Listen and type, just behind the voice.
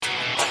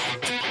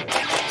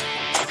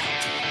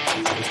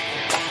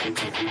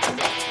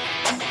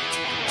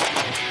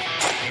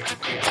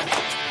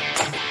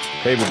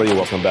Hey everybody,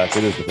 welcome back.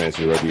 It is the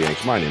Fantasy Rugby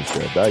Yanks. My name's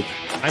Jared Dyke.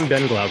 I'm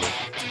Ben Glauber.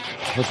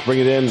 Let's bring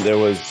it in. There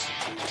was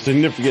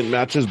significant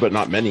matches, but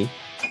not many.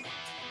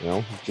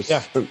 So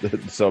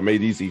it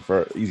made easy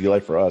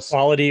life for us.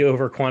 Quality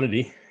over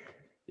quantity.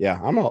 Yeah,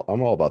 I'm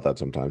all about that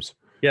sometimes.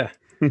 Yeah.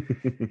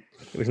 It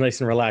was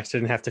nice and relaxed. I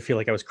didn't have to feel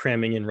like I was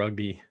cramming in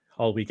rugby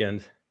all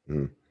weekend.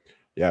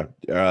 Yeah.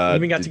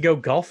 Even got to go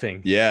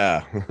golfing.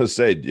 Yeah. Let's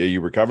say, you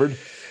recovered?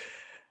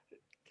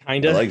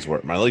 Kind of.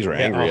 My legs were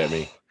angry at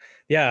me.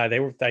 Yeah,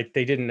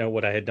 they didn't know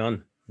what I had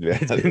done. Yeah.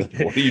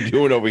 What are you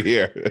doing over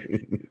here?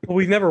 Well,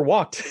 we've never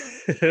walked.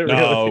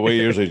 No, we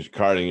usually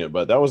carting it,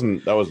 but that was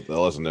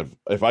listen,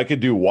 if I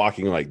could do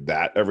walking like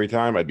that every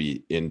time, I'd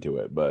be into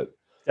it. But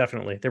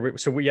definitely. There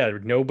were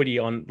nobody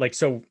on, like,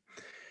 so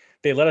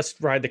they let us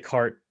ride the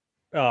cart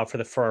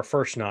for our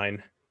first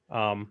 9.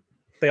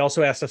 They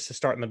also asked us to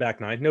start in the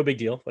back 9. No big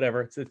deal.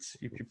 Whatever. It's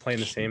you're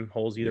playing the same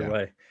holes either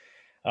way.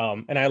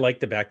 And I like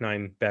the back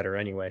 9 better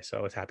anyway, so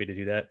I was happy to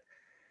do that.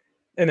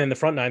 And then the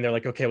front 9, they're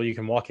like, okay, well, you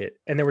can walk it.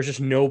 And there was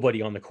just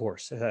nobody on the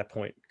course at that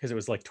point because it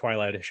was like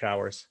twilight-ish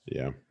hours.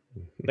 Yeah.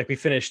 Like we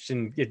finished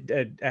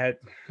at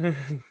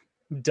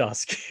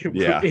dusk.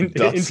 Yeah,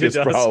 dusk is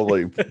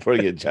probably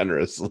putting it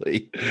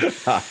generously.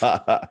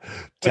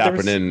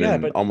 Tapping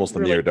in almost the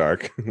near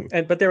dark.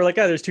 But they were like,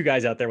 there's 2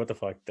 guys out there. What the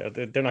fuck?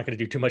 They're not going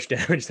to do too much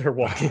damage. They're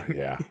walking.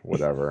 Yeah,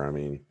 whatever. I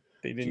mean,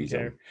 they didn't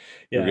care.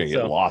 You're going to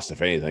get lost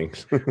if anything.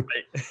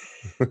 Right.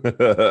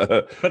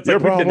 But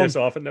we've been there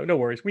so often. No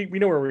worries. We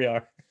know where we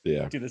are.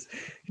 Yeah. Do this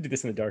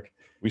in the dark.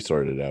 We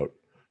sorted it out.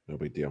 No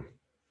big deal.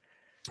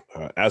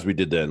 As we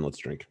did then, let's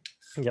drink.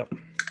 Yep.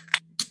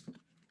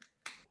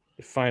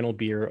 The final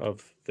beer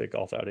of the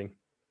golf outing.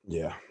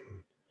 Yeah.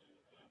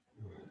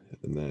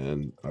 And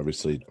then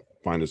obviously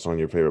find us on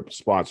your favorite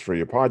spots for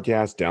your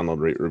podcast. Download,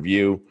 rate,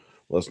 review.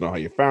 Let us know how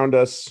you found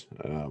us.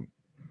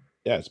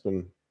 It's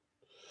been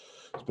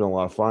a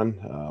lot of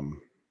fun.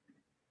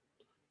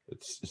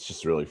 It's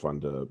just really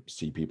fun to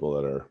see people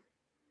that are,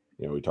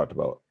 we'll talk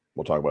about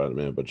it in a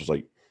minute, but just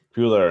like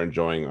people that are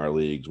enjoying our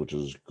leagues, which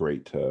is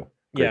great to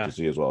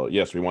see as well.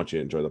 Yes, we want you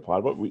to enjoy the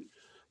pod, but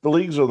the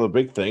leagues are the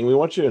big thing. We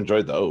want you to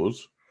enjoy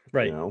those.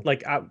 Right.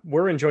 Like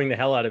we're enjoying the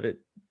hell out of it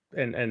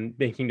and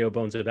making no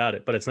bones about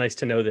it, but it's nice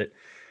to know that,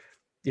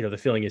 the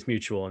feeling is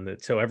mutual and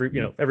that, so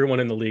everyone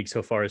in the league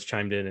so far has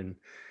chimed in and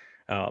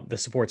the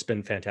support's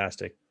been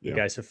fantastic. You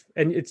guys have,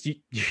 and it's you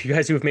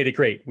guys who have made it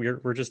great.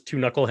 We're just 2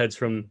 knuckleheads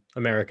from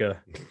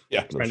America,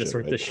 trying to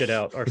sort this shit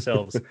out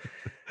ourselves.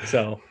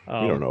 So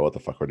we don't know what the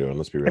fuck we're doing.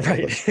 Let's be real.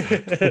 Right.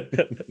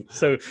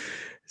 so,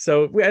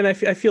 and I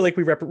feel like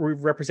we're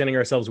representing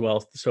ourselves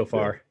well so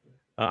far.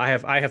 Yeah.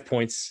 I have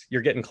points.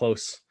 You're getting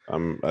close.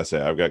 I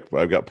say I've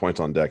got points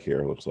on deck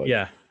here. It looks like.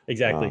 Yeah,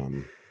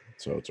 exactly.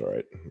 So it's all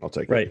right. I'll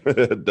take it.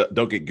 Right.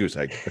 Don't get goose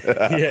egg.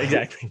 Yeah,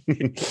 exactly.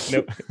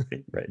 Nope.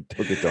 Right.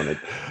 Don't get donated.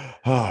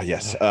 Oh,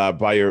 yes.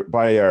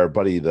 Buy our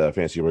buddy, the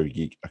Fantasy Rugby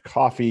Geek, a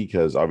coffee,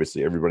 because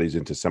obviously everybody's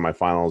into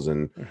semifinals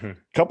and a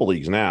couple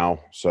leagues now.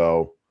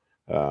 So,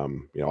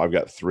 I've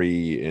got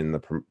 3 in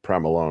the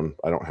Prem alone.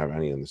 I don't have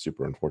any in the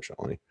Super,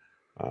 unfortunately.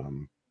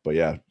 But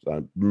yeah,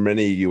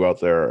 many of you out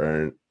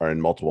there are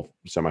in multiple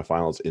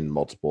semifinals in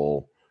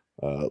multiple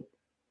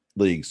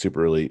leagues,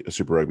 Super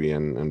Rugby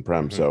and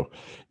Prem. So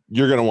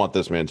you're going to want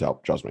this man's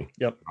help. Trust me.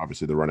 Yep.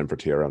 Obviously, the run-in for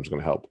TRM is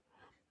going to help.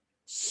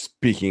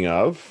 Speaking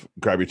of,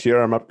 grab your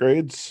TRM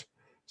upgrades,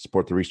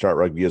 support the Restart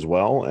Rugby as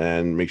well,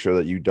 and make sure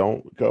that you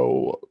don't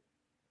go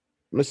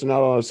missing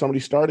out on somebody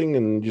starting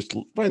and just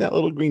find that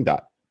little green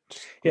dot.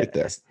 Right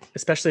there.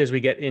 Especially as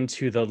we get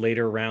into the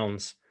later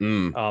rounds,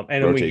 and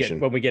rotation.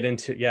 when we get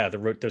into there's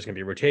going to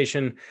be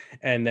rotation,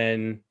 and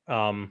then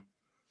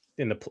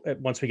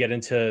once we get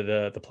into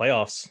the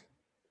playoffs,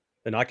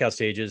 the knockout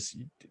stages,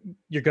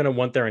 you're going to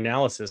want their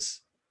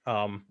analysis,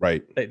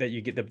 right? That you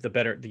get the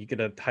better, you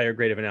get a higher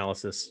grade of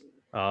analysis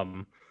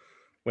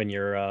when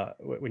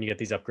you get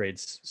these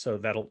upgrades. So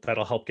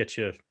that'll help get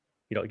you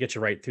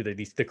right through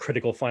the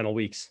critical final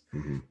weeks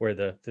where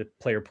the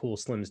player pool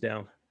slims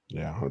down.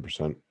 Yeah,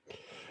 100%.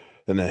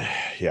 And then,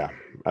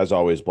 as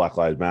always, Black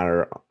Lives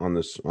Matter on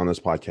this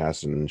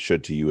podcast, and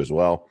should to you as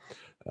well.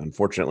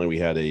 Unfortunately, we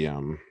had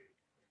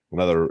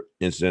another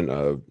incident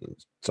of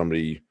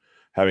somebody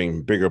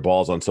having bigger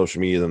balls on social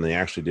media than they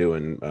actually do,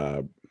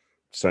 and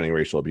sending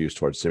racial abuse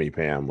towards Simi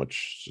Pam,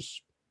 which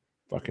just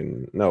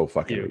no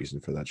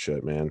reason for that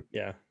shit, man.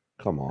 Yeah,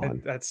 come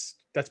on. That's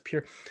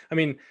pure. I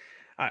mean,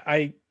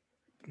 I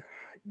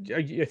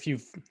if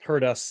you've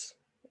heard us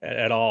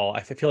at all,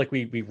 I feel like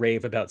we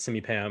rave about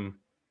Simi Pam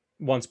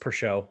once per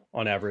show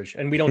on average,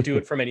 and we don't do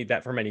it for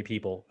many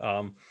people.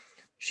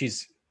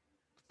 She's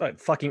a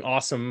fucking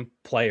awesome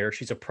player.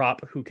 She's a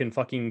prop who can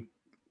fucking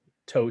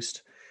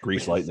toast.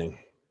 Grease lightning.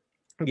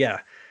 Yeah.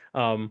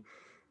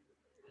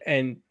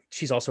 And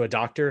she's also a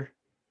doctor.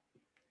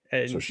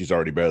 And so she's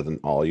already better than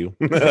all you.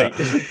 Right.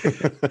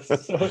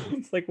 So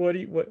it's like,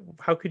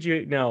 how could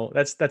you? No,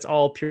 that's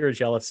all pure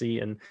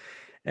jealousy and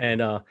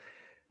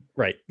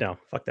right. No,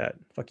 fuck that.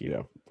 Fuck you.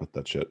 Yeah, fuck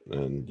that shit.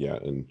 And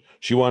and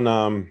she won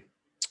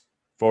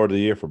forward of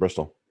the year for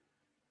Bristol.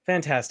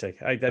 fantastic.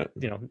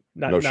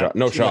 No shock,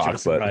 no too much of a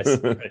shock, but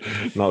surprise.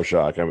 Right. no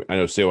shock. I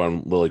know Sue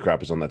and Lily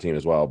Crap is on that team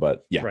as well,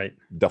 but yeah, Right.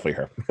 definitely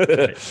her.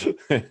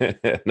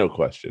 No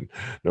question,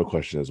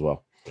 as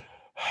well.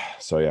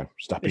 So yeah,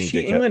 stop Is being she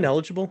dickhead. England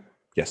eligible?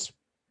 Yes.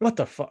 What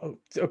the fuck?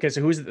 Okay,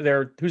 so who's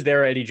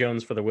there Eddie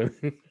Jones for the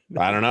women?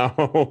 I don't know.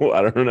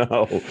 I don't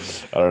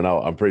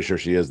know. I'm pretty sure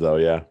she is though.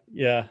 Yeah.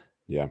 Yeah.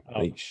 Yeah. I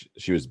Oh. think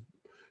she was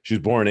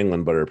born in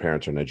England, but her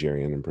parents are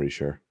Nigerian. I'm pretty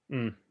sure.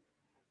 Mm.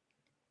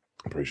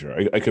 I'm pretty sure.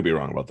 I could be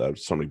wrong about that.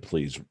 Somebody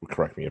please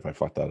correct me if I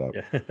fucked that up.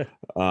 Yeah.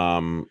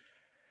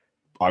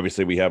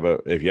 Obviously we have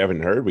if you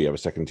haven't heard, we have a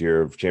second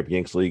tier of Champion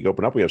Yanks League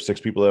open up. We have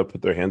 6 people that have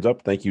put their hands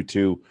up. Thank you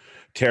to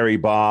Terry,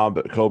 Bob,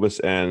 Kobus,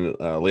 and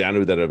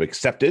Lianu that have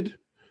accepted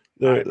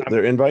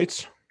their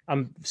invites.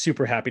 I'm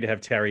super happy to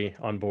have Terry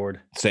on board.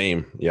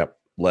 Same. Yep.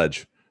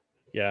 Ledge.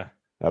 Yeah.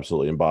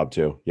 Absolutely. And Bob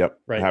too. Yep.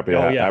 Right. Happy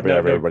to have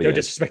everybody. No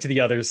disrespect to the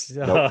others.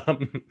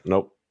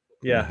 Nope.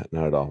 Yeah.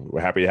 Not at all.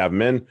 We're happy to have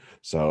them in.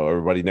 So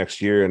everybody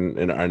next year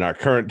in our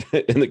current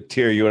in the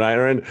tier you and I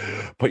are in,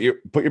 put your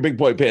big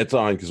boy pants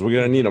on because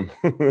we're gonna need them.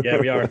 Yeah,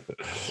 we are.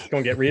 It's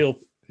gonna get real.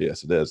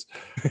 Yes, it is.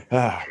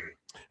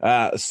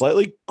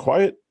 Slightly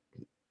quiet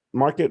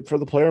market for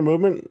the player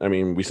movement. I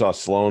mean, we saw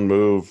Sloan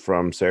move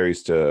from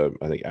Series to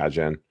I think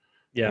Agen.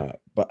 Yeah.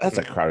 But that's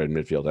a crowded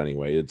midfield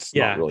anyway. It's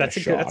not really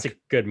that's a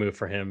good move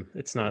for him.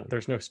 It's not.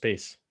 There's no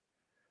space.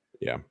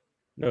 Yeah.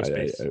 No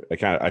space.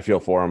 I feel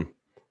for him.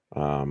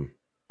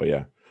 But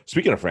yeah.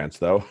 Speaking of France,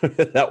 though,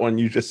 that one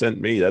you just sent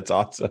me, that's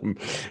awesome.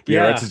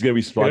 Biarritz is going to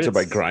be sponsored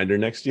by Grindr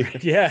next year.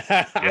 Yeah.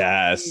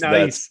 Yes. Nice.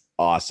 That's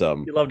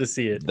awesome. You love to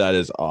see it. That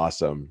is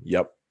awesome.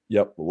 Yep.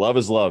 Love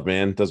is love,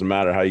 man. Doesn't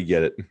matter how you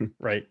get it.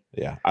 Right.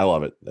 Yeah. I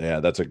love it. Yeah.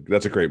 That's a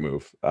great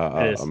move.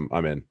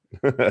 I'm in.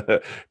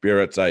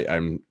 Biarritz,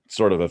 I'm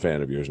sort of a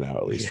fan of yours now,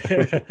 at least.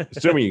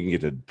 Assuming you can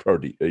get to Pro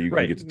D, you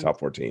can get to top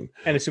 14.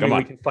 And assuming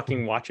we can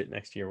fucking watch it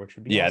next year, which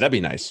would be awesome. That'd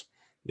be nice.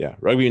 Yeah.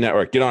 Rugby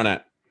Network. Get on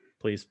that.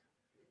 Please.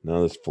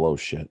 No, this flow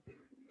shit.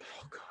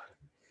 Oh God.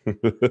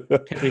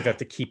 Can't believe I have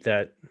to keep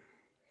that.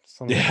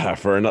 Yeah,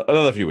 for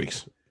another few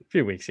weeks.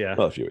 Yeah.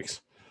 Another few weeks.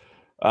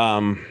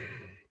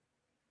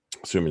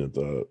 Assuming that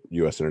the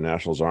U.S.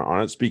 internationals aren't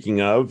on it.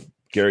 Speaking of,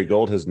 Gary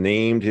Gold has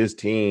named his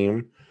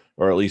team,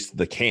 or at least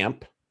the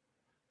camp,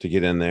 to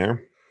get in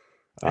there.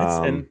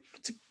 And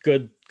it's a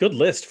good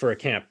list for a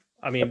camp.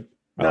 I mean,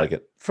 I like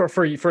it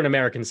for an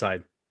American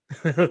side.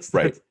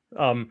 Right.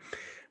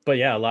 But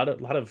yeah, a lot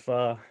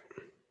of.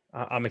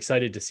 I'm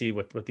excited to see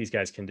what these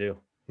guys can do.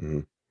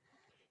 Mm-hmm.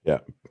 Yeah.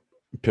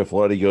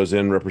 Piffletti goes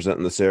in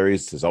representing the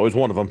series. There's always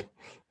one of them.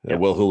 Yep.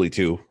 Will Hooley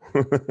too.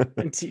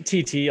 And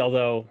TT,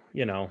 although,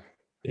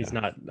 he's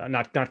not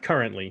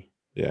currently.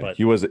 Yeah. But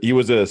he was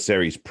a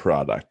series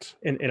product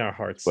in our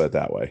hearts. Put it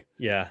that way.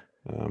 Yeah.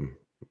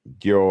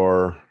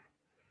 Your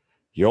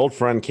old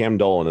friend Cam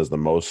Dolan has the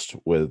most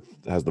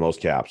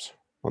caps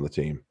on the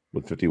team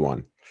with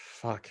 51.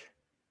 Fuck.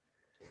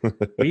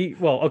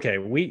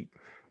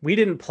 We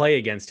didn't play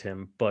against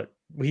him, but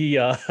we've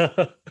been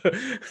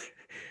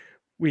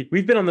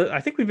on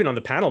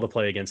the panel to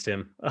play against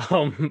him. At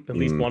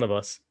least one of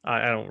us.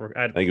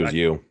 I think it was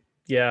you.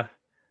 Yeah.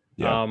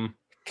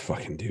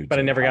 Fucking dude. But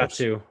I never got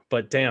to.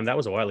 But damn, that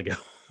was a while ago.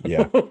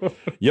 Yeah.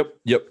 Yep.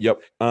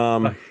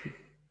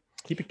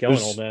 Keep it going,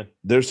 old man.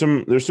 There's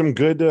some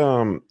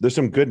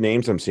good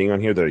names I'm seeing on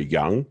here that are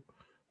young.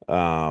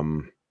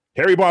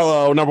 Harry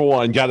Barlow, number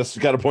 1. Got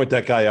to point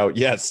that guy out.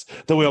 Yes,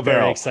 the wheelbarrow.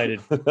 Very excited.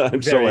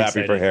 I'm so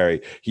happy for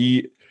Harry.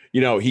 He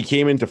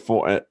came into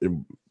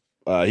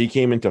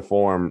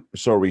form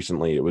so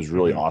recently. It was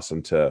really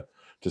awesome to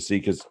see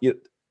because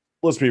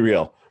let's be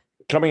real.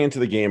 Coming into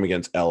the game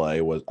against LA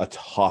was a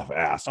tough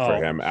ask for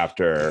him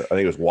after I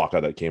think it was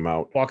Waka that came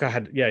out.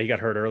 Waka he got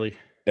hurt early.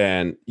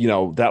 And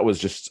that was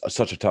just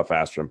such a tough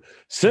ask for him.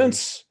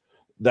 Since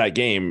that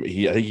game,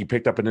 I think he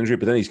picked up an injury,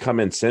 but then he's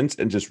come in since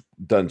and just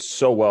done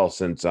so well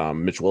since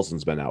Mitch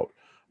Wilson's been out.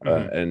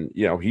 And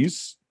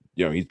he's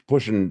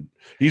pushing,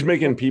 he's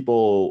making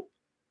people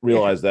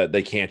realize that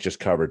they can't just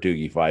cover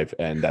Doogie Fife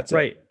and that's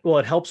right. Well,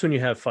 it helps when you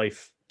have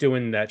Fife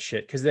doing that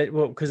shit because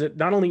it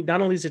not only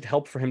does it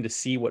help for him to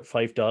see what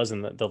Fife does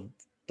and the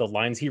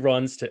lines he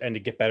runs to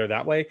get better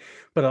that way,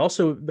 but it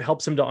also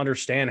helps him to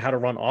understand how to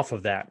run off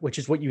of that, which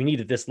is what you need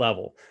at this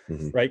level,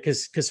 right?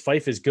 Because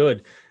Fife is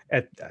good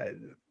at.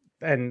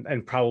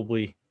 And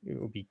probably it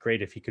would be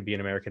great if he could be an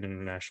American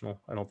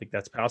international. I don't think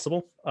that's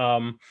possible.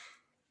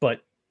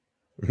 But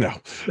no.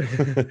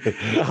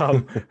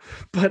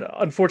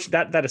 But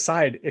unfortunately, that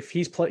aside, if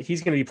he's going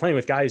to be playing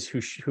with guys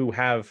who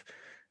have,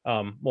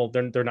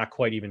 they're not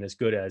quite even as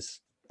good as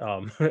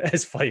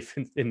Fife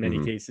in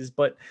many cases,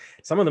 but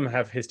some of them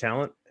have his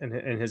talent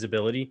and his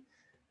ability,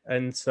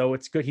 and so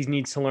it's good. He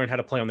needs to learn how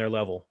to play on their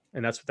level,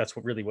 and that's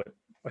what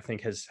I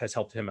think has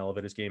helped him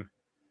elevate his game.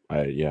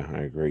 I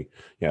agree.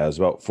 Yeah, there's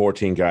about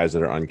 14 guys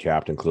that are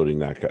uncapped, including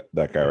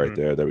that guy right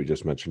there that we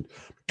just mentioned.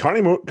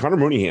 Connor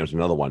Mooneyham's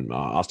another one.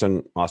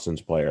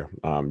 Austin's player,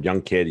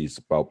 young kid. He's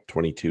about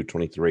 22,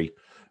 23.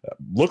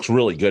 Looks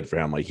really good for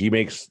him. Like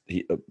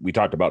we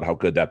talked about how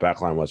good that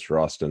backline was for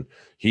Austin.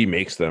 He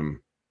makes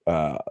them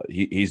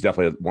He's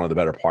definitely one of the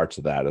better parts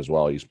of that as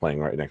well. He's playing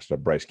right next to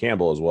Bryce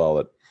Campbell as well.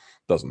 That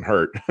doesn't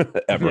hurt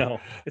ever. No,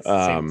 it's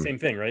the same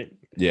thing, right?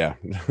 Yeah.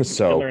 You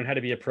So learn how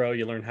to be a pro.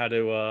 You learn how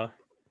to,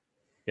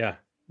 yeah,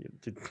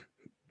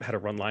 how to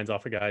run lines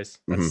off of guys.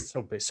 That's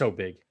so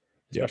big,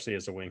 especially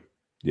as a wing.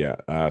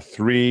 Yeah.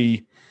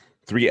 Three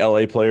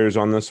LA players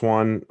on this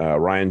one.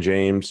 Ryan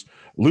James,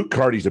 Luke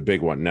Carty's a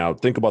big one. Now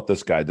think about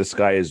this guy. This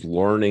guy is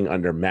learning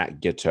under Matt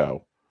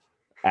Giteau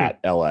at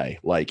LA.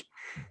 Like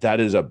that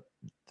is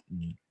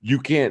you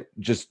can't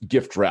just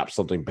gift wrap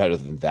something better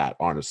than that,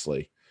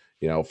 honestly.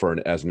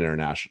 As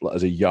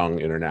a young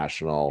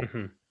international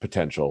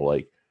potential,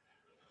 like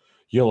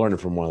you're learning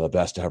from one of the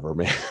best ever,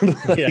 man.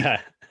 Like,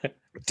 yeah.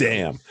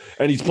 Damn.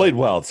 And he's played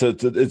well. So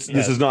this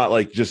is not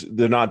like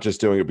they're not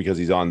just doing it because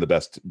he's on the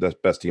best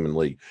team in the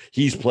league.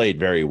 He's played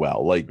very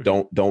well. Like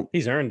don't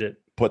he's earned it.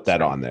 Put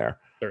that on there.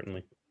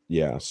 Certainly.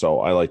 Yeah.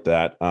 So I like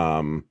that.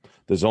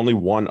 There's only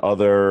one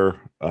other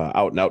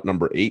out and out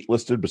number 8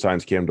 listed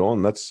besides Cam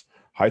Dolan. That's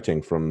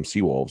Heiting from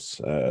Seawolves.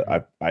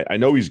 I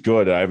know he's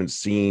good. I haven't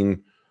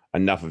seen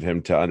enough of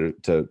him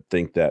to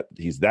think that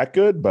he's that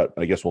good, but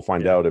I guess we'll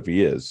find out if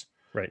he is.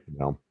 Right.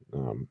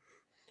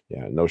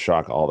 Yeah, no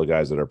shock. All the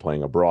guys that are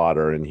playing abroad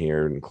are in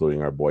here,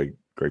 including our boy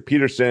Greg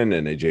Peterson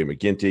and AJ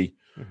McGinty.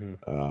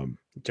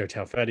 Joe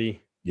Taufetti.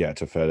 Yeah,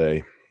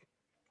 Taufetti.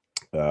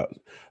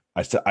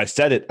 I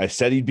said it. I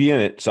said he'd be in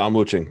it. So I'm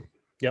looking.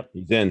 Yep,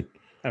 he's in.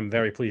 I'm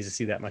very pleased to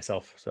see that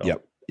myself. So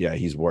yep, yeah,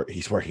 he's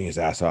working his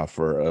ass off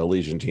for a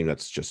Legion team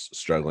that's just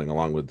struggling,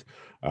 along with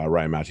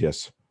Ryan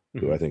Matthias,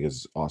 who I think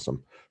is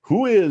awesome.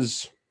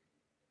 Who's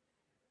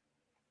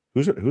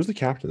the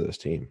captain of this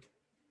team?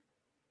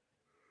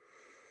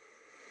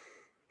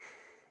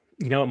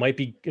 It might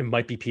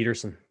be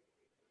Peterson.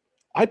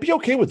 I'd be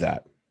okay with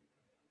that.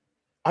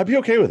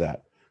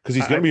 Because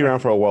he's going to be around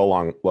for a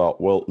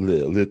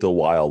little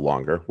while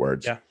longer.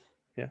 Words. Yeah.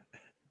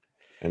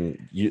 And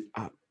Ben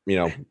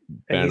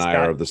and I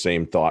are of the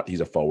same thought. He's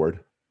a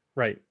forward,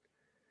 right?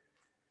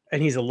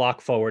 And he's a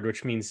lock forward,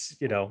 which means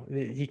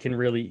he can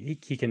really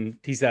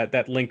he's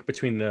that link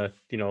between the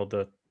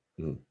the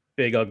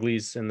big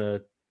uglies and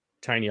the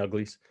tiny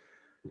uglies.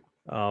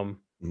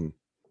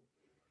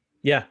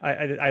 Yeah,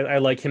 I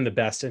like him the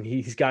best, and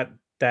he's got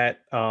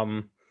that.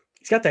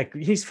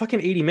 He's fucking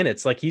 80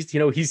 minutes. Like he's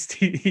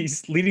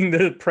leading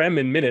the Prem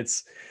in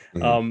minutes.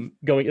 Going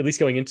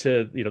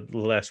into the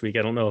last week.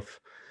 I don't know if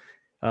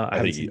I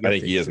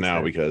think he is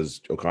now because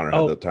O'Connor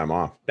had the time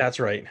off. That's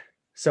right.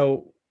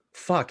 So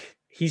fuck,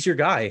 he's your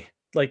guy.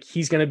 Like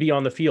he's going to be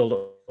on the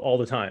field all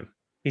the time.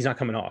 He's not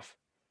coming off.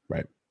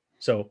 Right.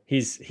 So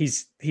he's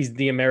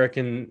the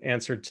American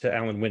answer to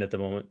Alan Wynn at the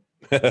moment.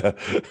 I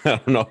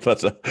don't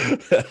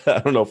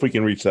know if we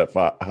can reach that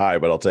high,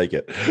 but I'll take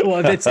it.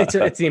 Well,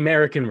 it's the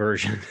American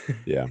version.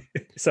 Yeah.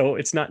 So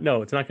it's not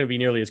going to be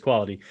nearly as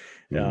quality,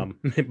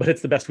 but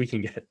it's the best we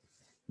can get.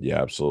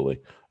 Yeah,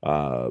 absolutely.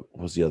 What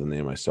was the other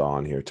name I saw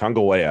on here?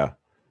 Tangawea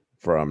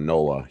from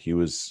NOLA. He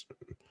was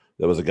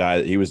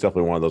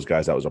definitely one of those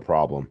guys that was a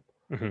problem.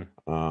 And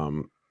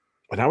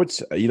I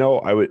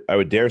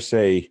would dare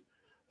say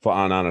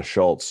Fa'anana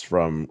Schultz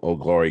from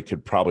Old Glory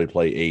could probably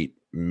play 8.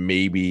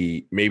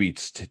 Maybe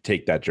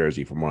take that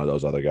jersey from one of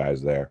those other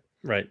guys there.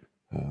 Right.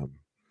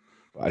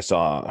 I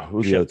saw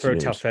who the other throw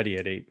Taufetti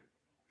at 8.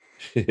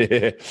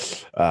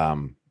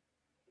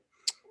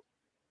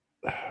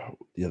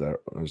 The other,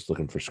 I was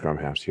looking for scrum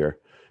halves here.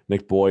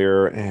 Nick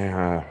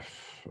Boyer,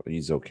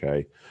 he's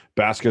okay.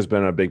 Baska's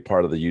been a big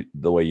part of the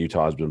way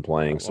Utah has been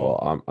playing,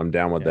 so I'm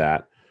down with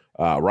that.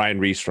 Ryan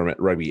Reese from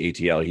Rugby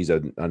ATL, he's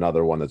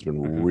another one that's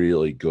been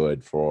really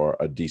good for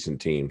a decent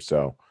team.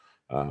 So.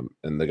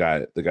 And the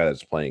guy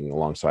that's playing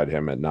alongside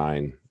him at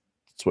 9,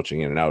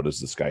 switching in and out, is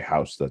this guy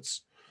House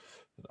that's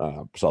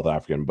South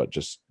African, but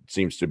just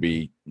seems to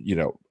be,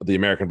 the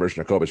American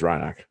version of Kobus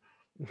Reinach,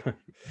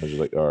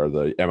 or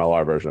the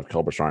MLR version of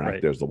Kobus Reinach.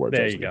 Right. There's the word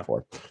I was looking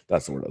for.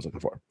 That's the word I was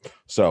looking for.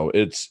 So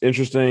it's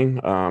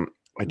interesting. I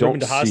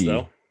don't see.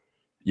 Though.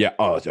 Yeah.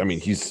 Oh, I mean,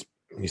 he's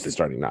the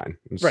starting 9.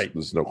 Right.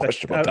 There's no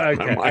question about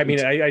that. Okay. I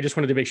mean, I just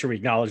wanted to make sure we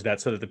acknowledge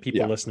that so that the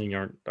people listening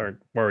aren't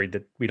worried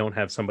that we don't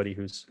have somebody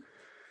who's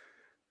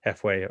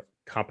halfway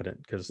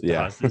competent, because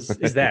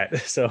is that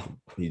so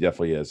he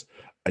definitely is.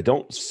 I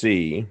don't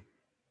see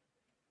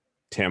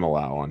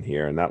Tamalau on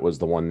here, and that was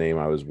the one name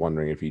I was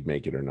wondering if he'd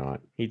make it or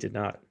not. He did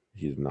not.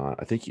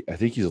 I think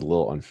he's a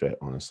little unfit,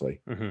 honestly,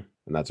 and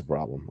that's a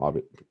problem.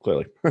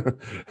 Clearly.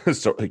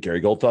 So Gary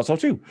Gold thought so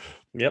too.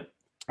 Yep.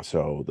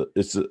 So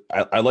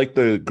I like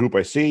the group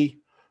I see.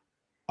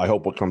 I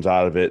hope what comes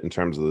out of it in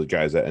terms of the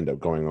guys that end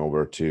up going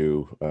over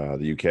to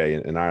the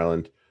UK and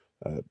Ireland.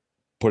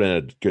 Put in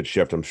a good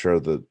shift. I'm sure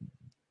the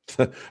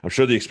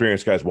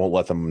experienced guys won't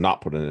let them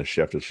not put in a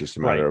shift. It's just a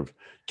matter of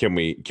can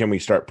we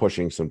start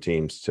pushing some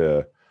teams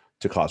to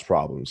cause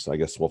problems? I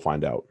guess we'll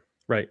find out.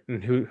 Right.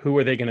 And who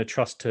are they going to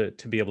trust to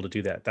be able to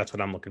do that? That's what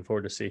I'm looking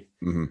forward to see.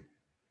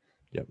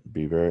 Yeah,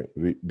 be very,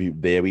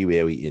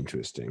 very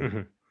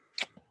interesting.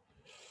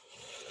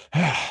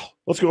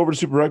 Let's go over to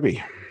Super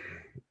Rugby.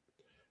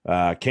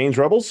 Canes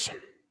Rebels.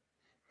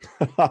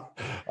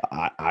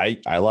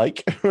 I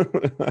like.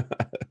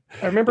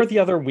 I remember the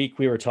other week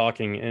we were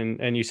talking,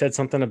 and you said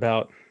something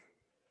about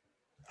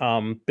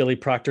Billy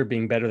Proctor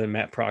being better than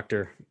Matt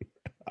Proctor,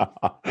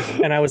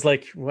 and I was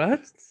like,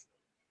 what?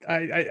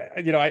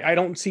 I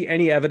don't see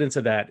any evidence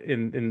of that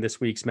in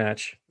this week's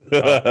match.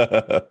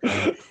 No,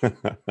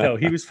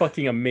 he was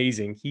fucking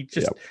amazing.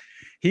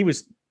 He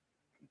was,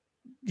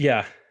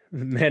 yeah,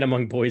 man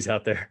among boys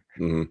out there.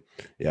 Mm-hmm.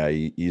 Yeah,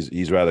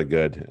 he's rather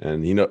good,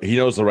 and he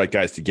knows the right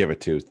guys to give it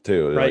to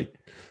too. Right.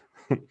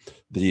 Like,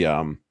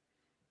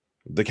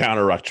 the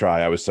counter ruck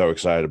try, I was so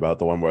excited about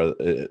the one where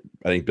I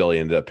think Billy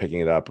ended up picking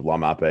it up.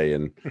 Lamape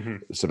and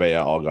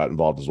Savea all got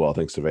involved as well. I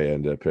think Savea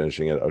ended up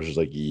finishing it. I was just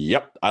like,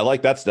 yep, I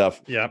like that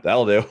stuff. Yeah,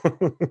 that'll do.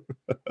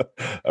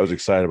 I was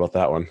excited about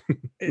that one.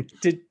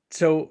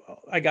 So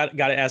I got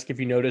to ask if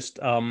you noticed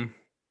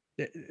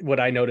what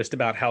I noticed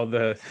about how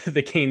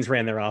the Canes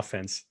ran their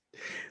offense.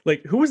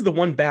 Like, who was the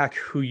one back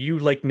who you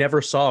like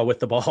never saw with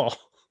the ball?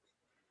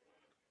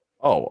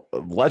 Oh,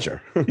 Ledger.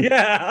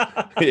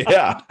 Yeah.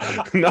 Yeah.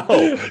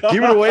 No,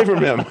 keep it away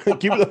from him.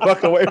 Keep the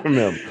fuck away from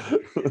him.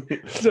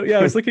 So, yeah,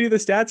 I was looking at the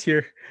stats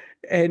here,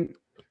 and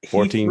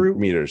 14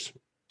 meters.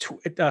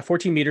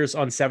 14 meters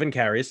on 7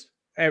 carries.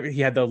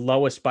 He had the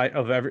lowest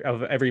of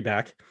every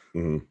back.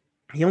 Mm-hmm.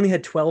 He only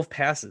had 12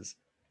 passes.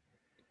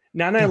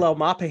 Nana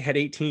Laumape had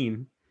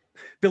 18.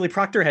 Billy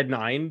Proctor had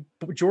 9.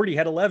 Jordy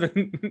had 11.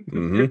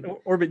 Mm-hmm.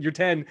 Orbit, you're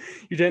 10.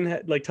 You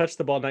had like touched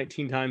the ball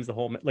 19 times the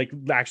whole like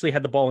actually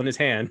had the ball in his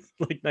hand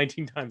like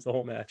 19 times the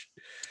whole match.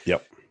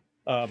 Yep.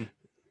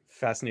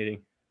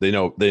 Fascinating. They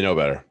know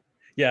better.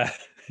 Yeah.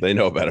 They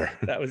know better.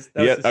 That was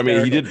yeah. I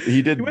mean,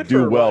 he did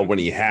do well when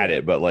he had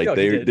it, but like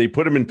they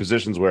put him in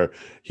positions where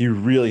he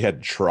really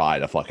had to try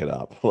to fuck it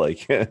up.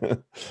 Like,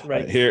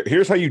 right.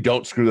 Here's how you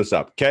don't screw this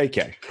up.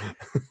 Okay.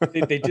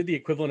 they did the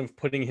equivalent of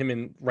putting him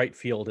in right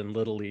field in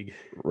Little League.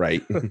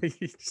 Right.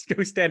 Just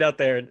go stand out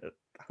there and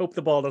hope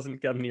the ball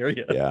doesn't come near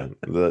you. Yeah.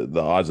 The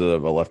odds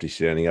of a lefty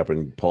standing up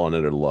and pulling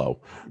it are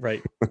low.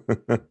 Right.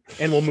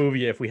 And we'll move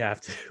you if we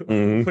have to.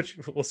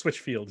 Mm-hmm. We'll switch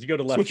fields. You go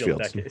to left field in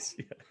that case.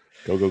 Yeah.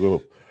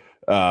 Go.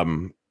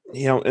 And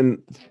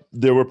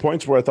there were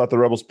points where I thought the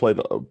Rebels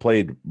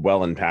played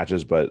well in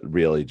patches, but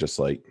really just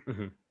like,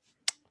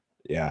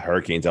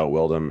 Hurricanes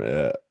outwilled them.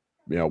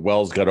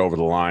 Wells got over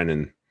the line,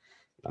 and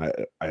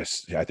I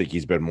think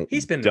he's been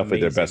definitely amazing.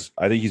 Their best.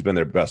 I think he's been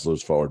their best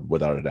loose forward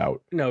without a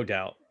doubt. No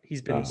doubt,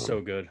 he's been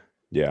so good.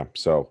 Yeah,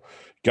 so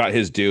got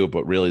his due,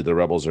 but really the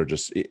Rebels are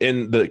just,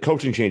 and the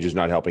coaching change is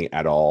not helping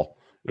at all.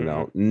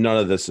 None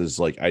of this is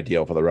like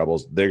ideal for the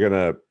Rebels. They're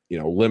gonna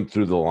limp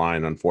through the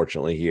line,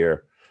 unfortunately,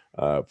 here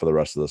for the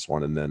rest of this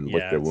one, and then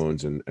lick their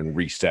wounds and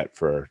reset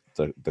for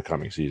the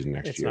coming season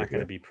next year. It's not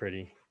going to be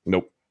pretty.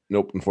 Nope.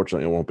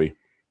 Unfortunately, it won't be.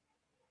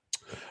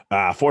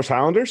 Force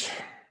Highlanders.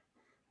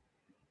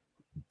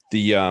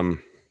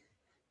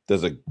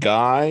 There's a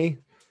guy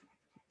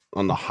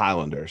on the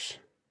Highlanders.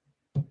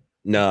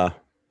 Nariki?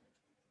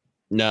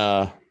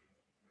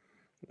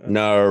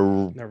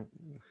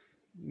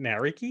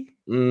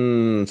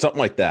 Something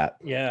like that.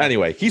 Yeah.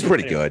 Anyway, he's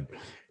pretty good.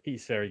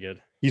 He's very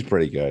good. He's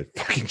pretty good.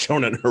 Fucking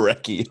Jonah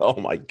Nareki.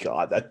 Oh my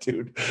God, that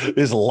dude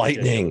is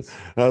lightning.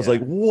 I was like,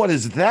 what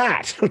is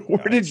that?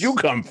 Where did you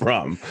come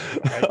from?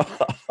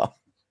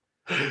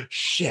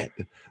 Shit.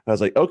 I was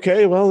like,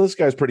 okay, well, this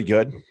guy's pretty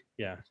good.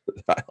 Yeah.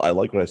 I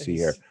like what I see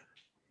here.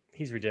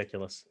 He's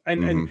ridiculous.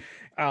 And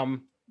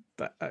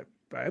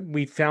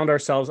we found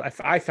ourselves,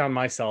 I found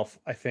myself,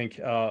 I think,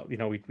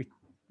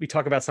 we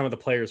talk about some of the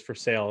players for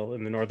sale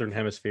in the Northern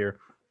Hemisphere.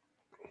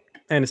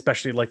 And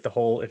especially like the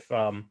whole, if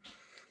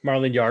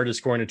Marlon Yard is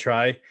scoring a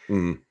try,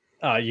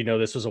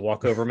 this was a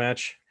walkover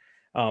match.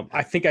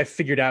 I think I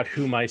figured out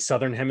who my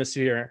Southern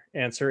Hemisphere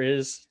answer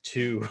is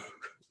to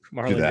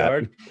Marlon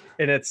Yard,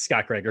 and it's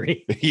Scott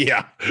Gregory.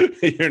 Yeah,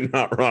 you're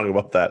not wrong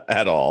about that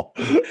at all.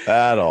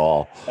 At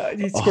all.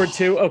 He scored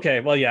 2.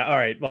 Okay, well, yeah, all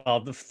right. Well, I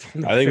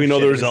think we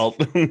know the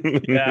result.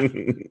 Yeah,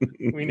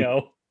 we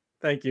know.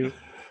 Thank you.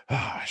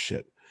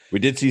 Shit. We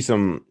did see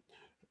some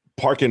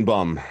park and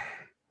bum.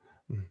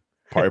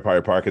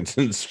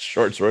 Parkinson's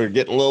shorts were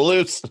getting a little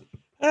loose.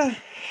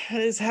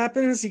 This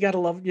happens. You gotta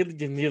love.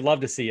 You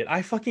love to see it.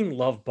 I fucking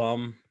love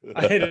bum.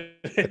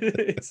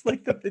 It's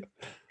like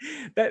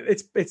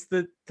it's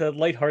the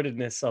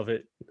lightheartedness of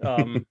it.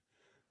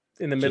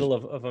 In the middle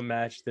of a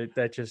match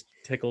that just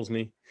tickles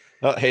me.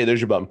 Oh, hey,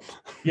 there's your bum.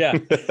 Yeah.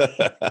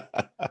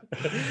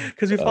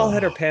 Because we've all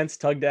had our pants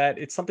tugged at.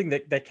 It's something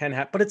that can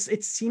happen, but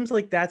it seems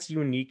like that's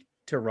unique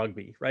to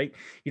rugby, right?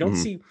 You don't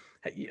see.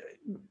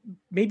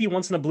 Maybe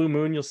once in a blue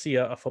moon you'll see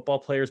a football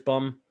player's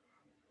bum.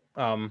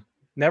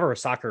 Never a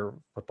soccer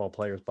football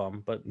player's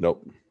bum, but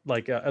nope.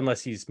 Like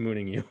unless he's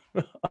mooning you.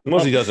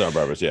 Unless he does it on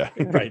purpose, yeah.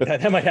 Right,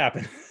 that might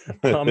happen.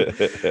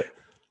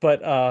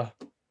 But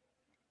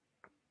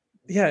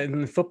yeah,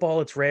 in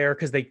football it's rare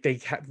because they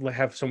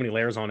have so many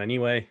layers on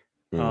anyway.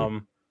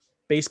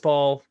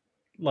 Baseball,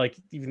 like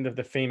even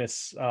the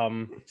famous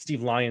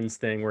Steve Lyons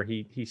thing where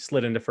he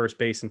slid into first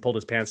base and pulled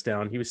his pants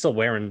down. He was still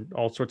wearing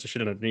all sorts of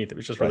shit underneath. It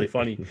was just really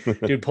funny.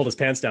 Dude pulled his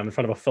pants down in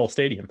front of a full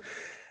stadium.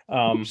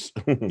 Oops.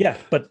 Yeah,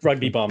 but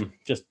rugby bum,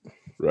 just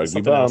Rugby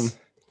something bum. else.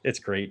 It's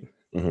great.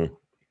 Mm-hmm.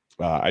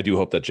 I do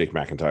hope that Jake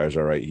McIntyre's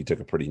all right. He took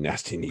a pretty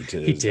nasty knee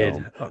to He his did.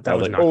 dome. Oh, I that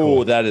was like, not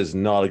cool. that is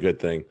not a good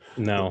thing.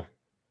 No.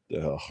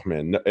 Oh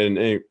man, and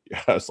I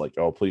was like,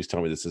 oh, please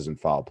tell me this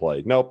isn't foul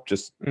play. Nope,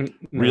 just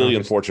No,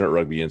 unfortunate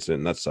rugby incident.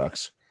 And that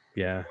sucks.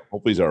 Yeah.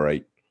 Hopefully he's all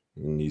right,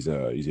 and he's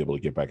able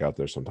to get back out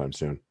there sometime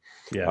soon.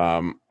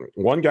 Yeah.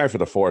 One guy for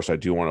the Force I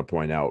do want to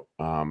point out,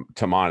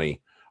 Tamani.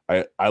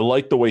 I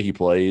like the way he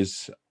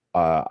plays.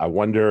 I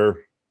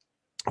wonder.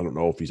 I don't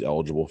know if he's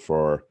eligible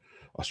for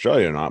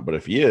Australia or not, but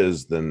if he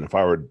is, then if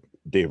I were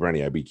Dave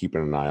Rennie, I'd be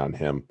keeping an eye on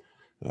him.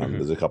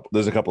 There's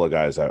a couple of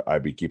guys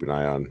I'd be keeping an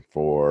eye on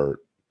for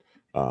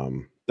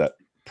that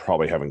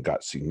probably haven't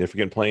got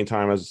significant playing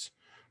time as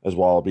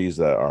Wallabies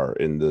that are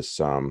in this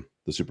the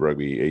Super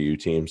Rugby AU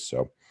teams.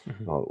 So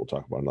we'll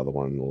talk about another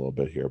one in a little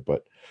bit here.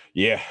 But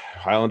yeah,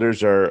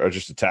 Highlanders are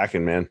just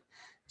attacking, man.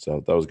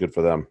 So that was good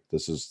for them.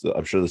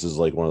 I'm sure this is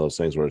like one of those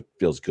things where it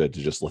feels good to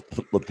just let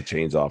the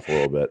chains off a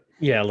little bit.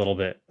 Yeah, a little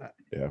bit.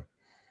 Yeah.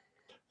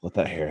 Let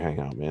that hair hang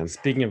out, man.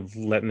 Speaking of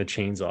letting the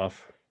chains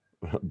off.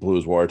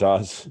 Blues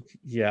Waratahs.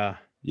 Yeah.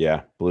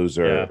 Yeah. Blues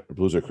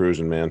are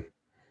cruising, man.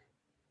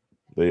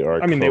 They are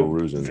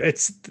cruising.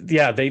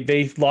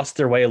 They lost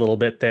their way a little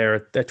bit there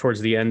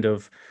towards the end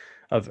of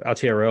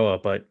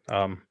Aotearoa, but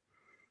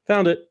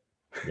found it.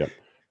 Yep.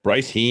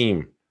 Bryce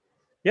Heem.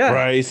 Yeah.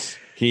 Bryce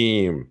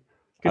Heem.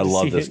 I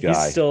love this guy.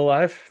 He's still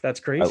alive. That's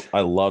great.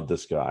 I love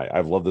this guy.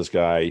 I've loved this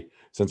guy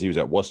since he was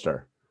at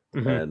Worcester.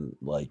 And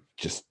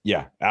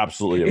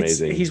absolutely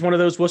amazing. He's one of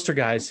those Worcester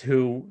guys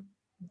who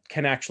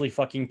can actually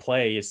fucking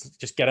play. Is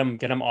just get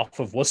him off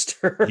of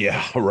Worcester.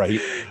 Yeah,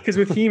 right. Because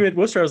with him at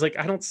Worcester, I was like,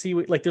 I don't see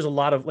like there's a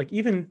lot of like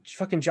even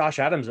fucking Josh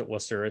Adams at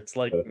Worcester. It's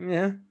like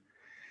yeah,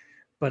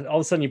 but all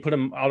of a sudden you put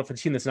him out of a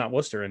team that's not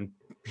Worcester, and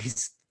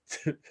he's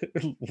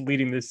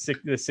leading the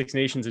Six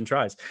Nations in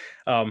tries.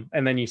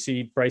 And then you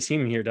see Bryce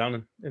Heem here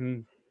down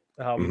in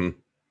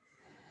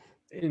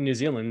New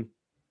Zealand.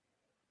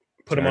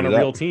 Put him on a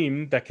real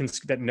team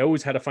that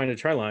knows how to find a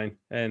try line,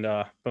 and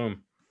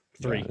boom,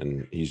 3. Yeah,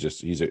 and he's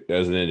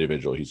as an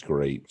individual, he's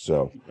great.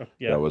 So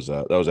that was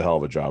a hell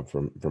of a job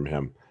from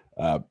him.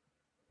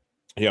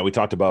 We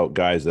talked about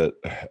guys that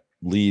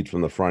lead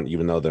from the front,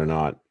 even though they're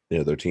not,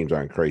 their teams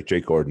aren't great.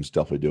 Jake Gordon's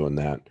definitely doing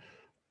that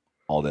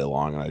all day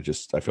long, and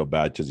I feel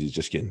bad because he's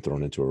just getting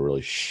thrown into a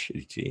really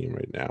shitty team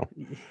right now.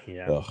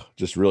 Yeah,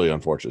 just really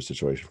unfortunate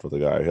situation for the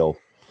guy.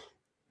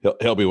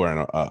 He'll be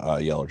wearing a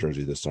yellow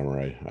jersey this summer.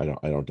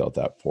 I don't doubt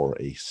that for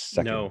a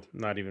second. No,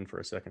 not even for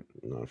a second.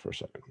 Not for a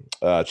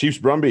second. Chiefs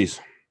Brumbies.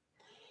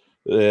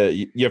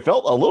 You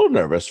felt a little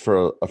nervous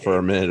for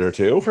a minute or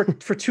two.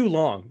 For too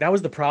long. That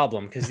was the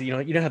problem because you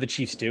know how the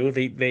Chiefs do.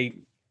 They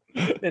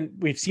and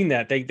we've seen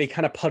that they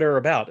kind of putter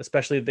about.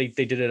 Especially they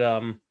did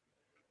it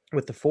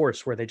with the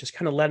Force where they just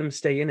kind of let them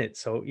stay in it.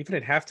 So even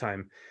at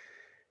halftime,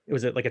 it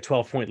was at like a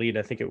 12-point lead.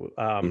 I think it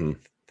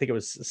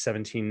was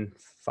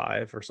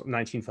 17-5 or something,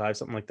 19-5,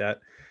 something like that.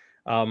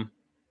 I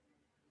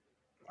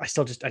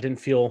didn't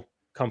feel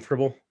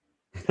comfortable,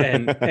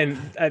 and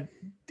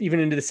even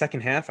into the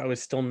second half, I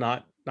was still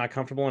not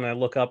comfortable. And I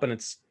look up and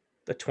it's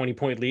a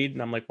 20-point lead,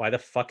 and I'm like, why the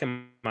fuck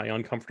am I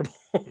uncomfortable?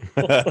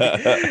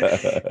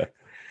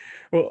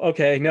 Well,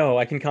 okay, no,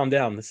 I can calm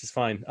down. This is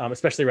fine.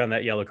 Especially around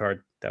that yellow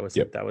card. That was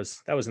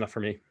enough for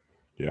me.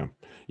 Yeah,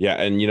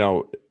 and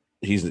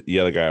he's the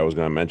other guy I was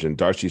going to mention.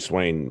 Darcy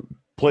Swain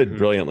played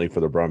brilliantly for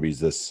the Brumbies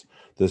this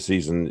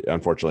season.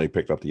 Unfortunately,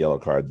 picked up the yellow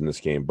card in this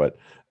game, but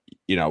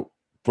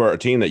for a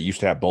team that used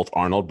to have both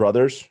Arnold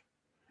brothers,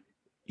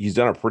 he's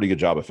done a pretty good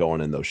job of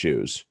filling in those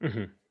shoes.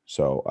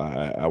 So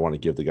I want to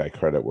give the guy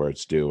credit where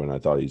it's due, and I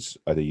think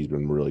he's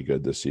been really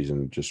good this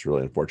season. Just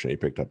really unfortunate he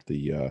picked up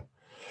the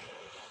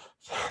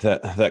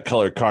that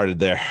color carded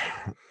there.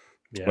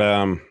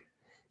 Yeah.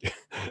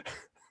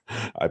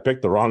 I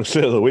picked the wrong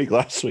sit of the week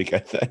last week, I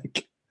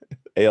think.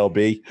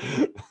 ALB.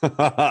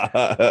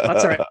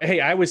 That's all right.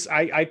 Hey,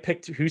 I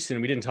picked Houston.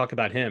 We didn't talk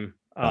about him.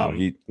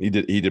 He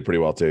did pretty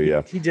well too.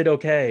 Yeah, he did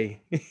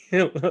okay.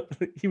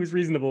 He was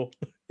reasonable.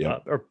 Yeah,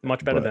 or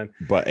much better than.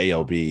 But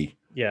ALB.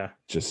 Yeah.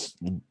 He's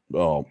an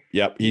all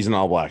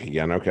black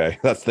again. Okay,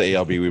 that's the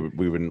ALB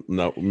we've been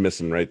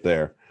missing right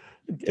there.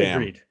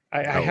 Damn. Agreed.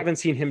 I haven't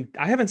seen him.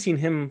 I haven't seen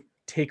him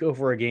take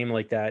over a game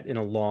like that in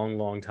a long,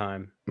 long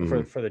time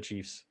for the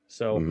Chiefs.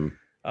 So,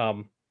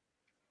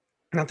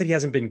 not that he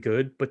hasn't been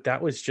good, but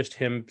that was just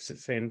him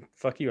saying,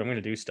 "Fuck you, I'm going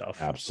to do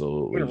stuff."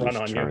 Absolutely, I'm going to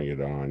run on turning you.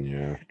 it on,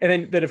 yeah.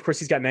 And then of course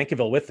he's got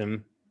Nankivell with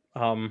him,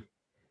 or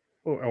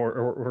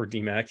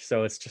DMAC.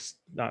 So it's just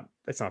not.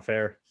 It's not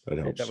fair. That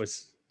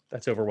helps.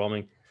 That's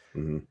overwhelming.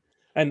 And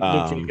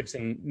Luke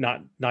Jacobson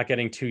not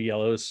getting 2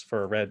 yellows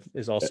for a red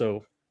is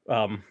also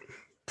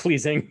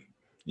pleasing.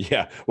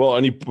 Yeah, well,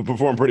 and he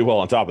performed pretty well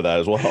on top of that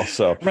as well.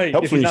 So right.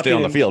 Helps when you stay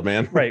on the field,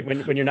 man. Right.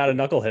 When you're not a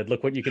knucklehead,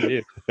 look what you can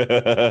do.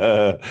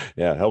 Yeah,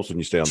 it helps when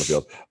you stay on the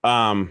field.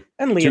 And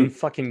Liam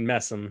fucking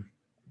Messam.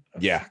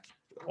 Yeah.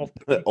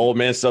 Old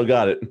man still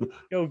got it.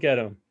 Go get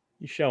him.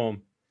 You show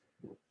him.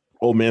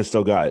 Old man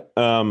still got it.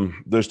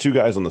 There's two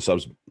guys on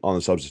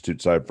the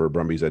substitute side for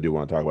Brumbies I do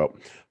want to talk about.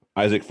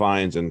 Isaac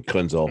Fines and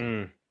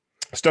Kunzel.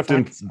 Stepped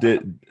in.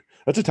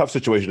 That's a tough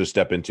situation to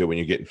step into when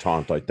you're getting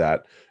taunted like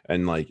that.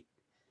 And like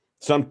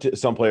some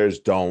players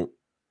don't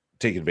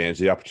take advantage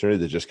of the opportunity.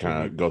 They just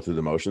kind of go through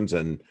the motions,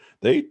 and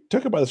they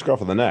took it by the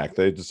scruff of the neck.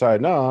 They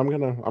decided, no, I'm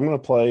gonna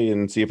play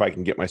and see if I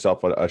can get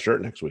myself a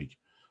shirt next week.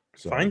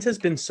 So Fines has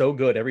been so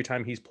good every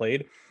time he's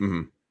played.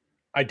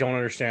 I don't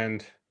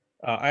understand.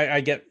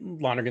 I get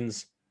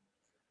Lonergan's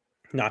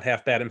not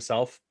half bad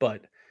himself,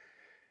 but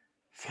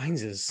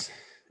Fines is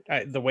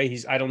the way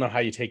he's. I don't know how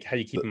you keep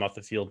him off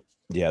the field.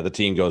 Yeah, the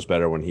team goes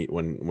better when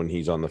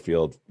he's on the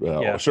field.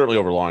 Certainly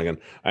over Lonergan.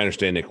 I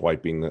understand Nick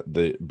White being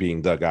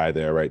the guy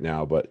there right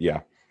now, but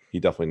yeah,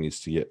 he definitely needs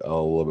to get a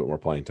little bit more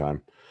playing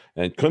time.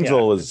 And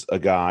Kunzel is a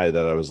guy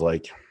that I was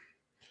like,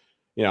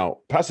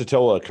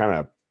 Pasatola kind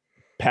of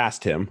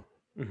passed him,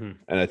 and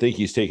I think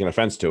he's taken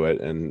offense to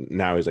it. And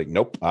now he's like,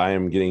 nope,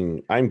 I'm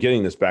getting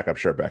this backup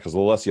shirt back because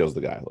Alessio's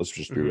the guy. Let's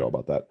just be real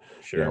about that.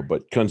 Sure.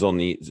 But Kunzel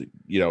needs,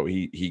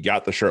 he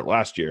got the shirt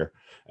last year.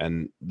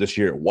 And this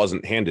year it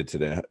wasn't handed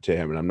to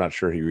him, and I'm not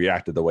sure he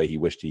reacted the way he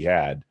wished he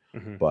had.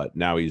 But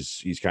now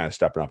he's kind of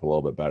stepping up a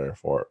little bit better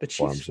for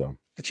him. So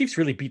the Chiefs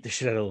really beat the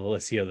shit out of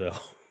Alessio,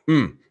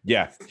 though.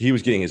 Yeah, he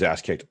was getting his ass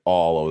kicked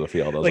all over the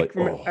field. I was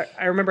like,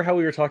 I remember how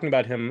we were talking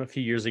about him a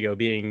few years ago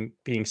being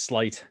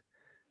slight,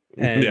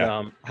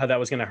 and how that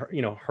was going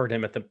to hurt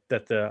him at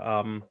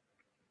the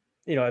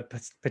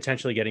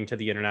potentially getting to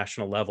the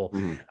international level.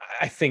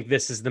 I think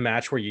this is the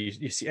match where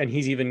you see, and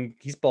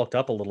he's bulked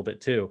up a little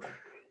bit too.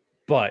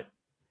 But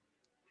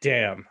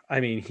damn,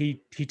 I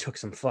memean, he took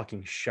some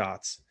fucking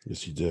shots.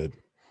 Yes, he did.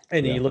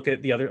 And you look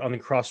at the other on the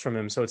cross from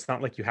him, so it's not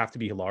like you have to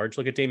be large.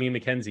 Look at Damian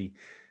McKenzie,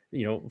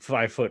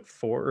 5'4"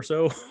 or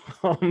so.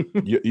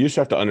 You just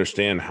have to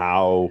understand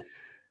how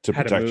to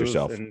protect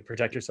yourself and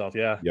protect yourself.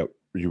 Yeah. Yep,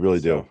 you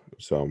really do.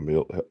 So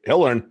he'll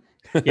learn.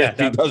 Yeah, if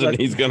he doesn't,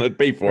 he's gonna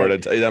pay for it. I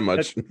tell you that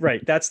much.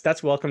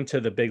 That's welcome to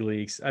the big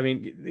leagues. I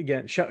mean,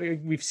 again,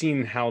 we've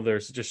seen how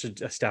there's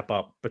just a step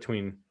up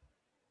between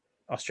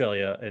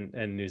Australia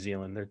and New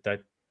Zealand.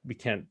 That we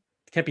can't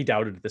be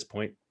doubted at this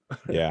point.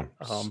 Yeah,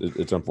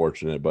 it's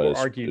unfortunate, but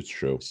it's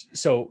true.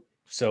 So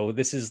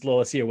this is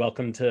Lolacia.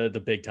 Welcome to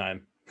the big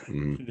time.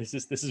 This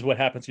is what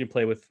happens when you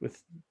play with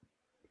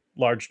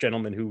large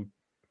gentlemen who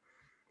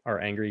are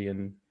angry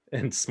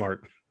and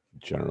smart.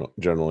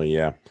 Generally,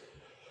 yeah.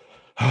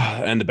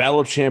 And the Battle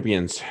of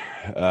Champions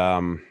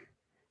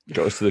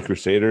goes to the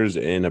Crusaders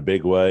in a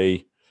big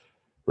way.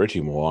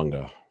 Richie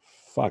Mwanga,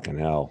 fucking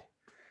hell.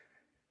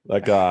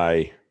 That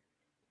guy,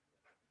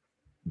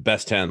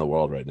 best 10 in the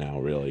world right now,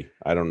 really.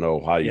 I don't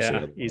know how you say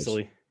otherwise.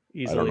 Easily.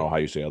 I don't know how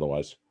you say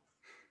otherwise.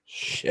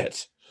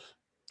 Shit.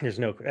 There's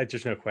no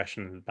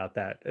question about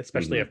that,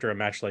 especially after a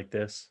match like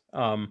this.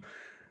 Where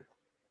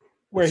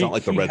it's not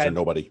like the Reds are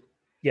nobody.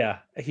 Yeah,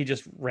 he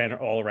just ran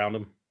all around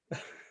him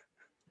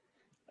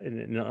in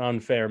an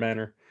unfair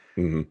manner.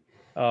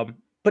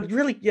 But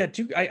really,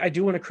 I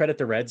do want to credit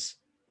the Reds.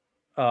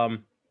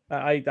 I'm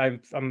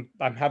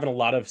having a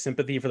lot of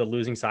sympathy for the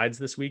losing sides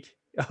this week,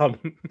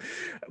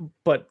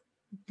 but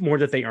more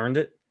that they earned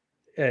it.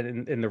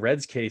 And in the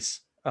Reds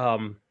case,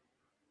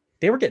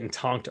 they were getting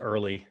tonked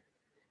early,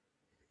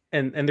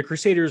 and the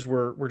Crusaders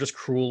were just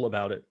cruel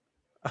about it.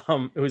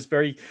 It was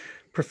very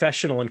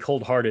professional and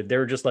cold-hearted. They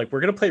were just like,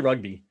 we're going to play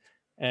rugby,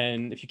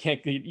 and if you can't,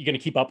 you're going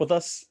to keep up with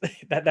us.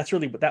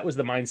 that was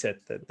the mindset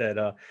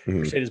that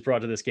Crusaders brought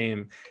to this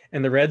game,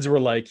 and the Reds were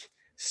like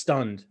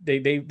stunned.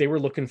 They were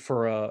looking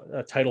for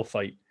a title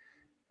fight,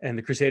 and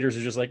the Crusaders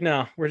are just like,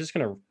 no, we're just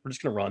gonna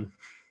run.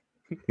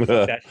 We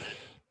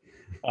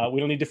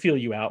don't need to feel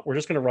you out. We're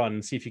just gonna run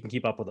and see if you can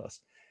keep up with us.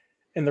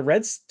 And the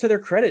Reds, to their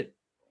credit,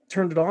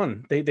 turned it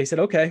on. They said,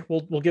 okay,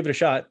 we'll give it a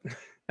shot.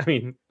 I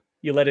mean,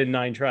 you let in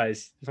 9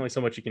 tries. There's only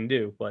so much you can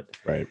do, but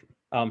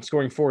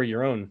scoring 4 of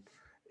your own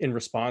in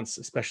response,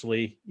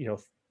 especially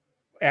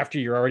after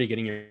you're already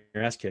getting your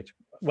ass kicked.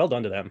 Well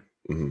done to them.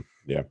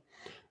 Yeah.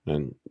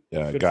 And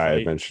a guy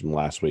I mentioned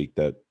last week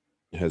that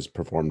has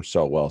performed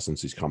so well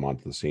since he's come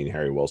onto the scene,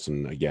 Harry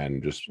Wilson,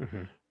 again, just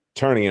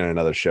turning in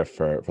another shift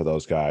for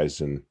those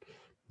guys. And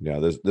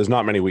there's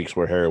not many weeks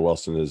where Harry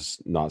Wilson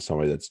is not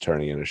somebody that's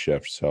turning in a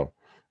shift. So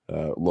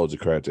loads of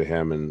credit to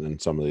him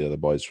and some of the other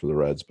boys for the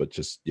Reds, but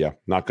just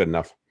not good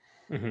enough.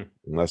 And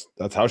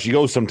that's how she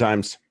goes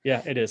sometimes.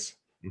 Yeah, it is.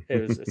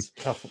 It's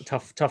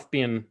tough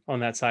being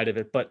on that side of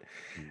it, but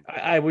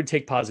I would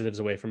take positives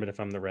away from it if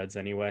I'm the Reds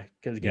anyway,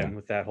 because again,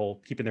 with that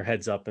whole keeping their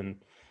heads up and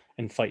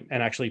fight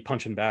and actually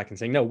punching back and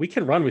saying, no, we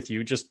can run with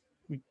you, just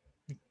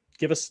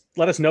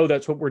let us know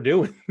that's what we're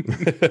doing.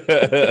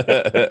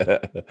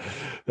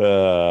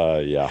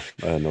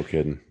 No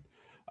kidding.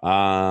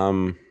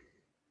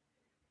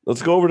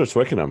 Let's go over to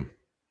Twickenham.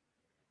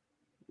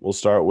 We'll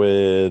start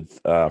with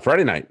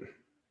Friday night.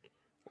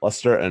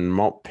 Leicester and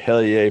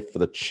Montpellier for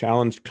the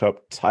Challenge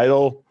Cup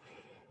title,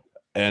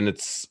 and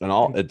it's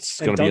going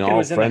to be an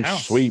all French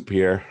sweep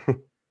here.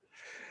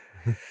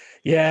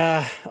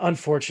 Yeah,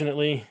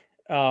 unfortunately,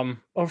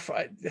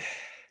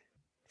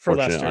 for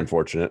Fortunate, Leicester.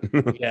 unfortunate.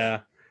 Yeah.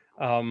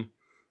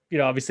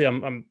 Obviously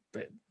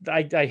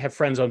I have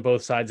friends on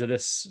both sides of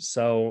this,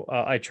 so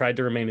I tried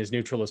to remain as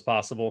neutral as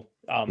possible.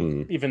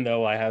 Even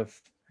though I have,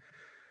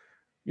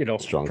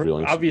 Strong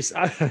feelings. obvious,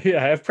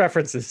 yeah, I have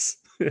preferences,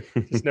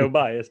 just no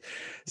bias.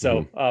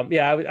 So,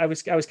 yeah, I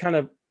was kind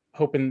of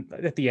hoping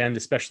at the end,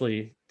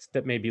 especially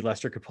that maybe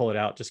Leicester could pull it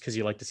out, just because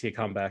you like to see a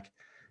comeback.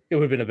 It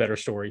would have been a better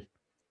story.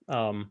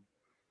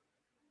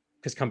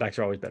 Because comebacks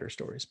are always better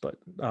stories, but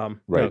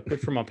Right. good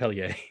for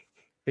Montpellier.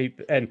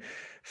 And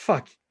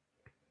fuck,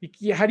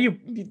 how do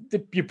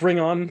you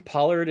bring on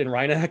Pollard and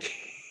Reinach?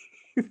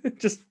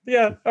 Just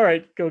all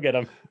right, go get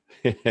them.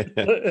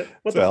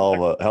 It's a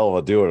hell of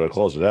a duo to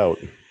close it out,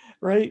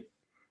 right?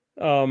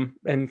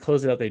 And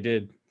close it out they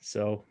did.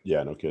 So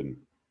yeah, no kidding.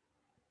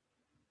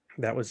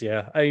 that was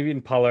I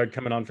mean Pollard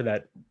coming on for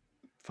that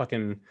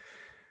fucking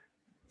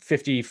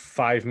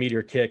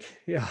 55-meter kick.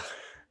 Yeah.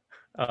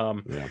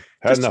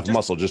 Had enough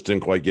muscle, just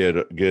didn't quite get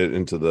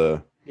into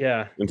the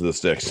into the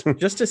sticks.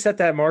 Just to set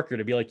that marker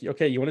to be like,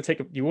 okay, you want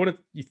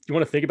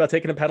to think about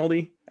taking a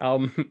penalty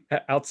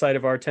outside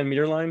of our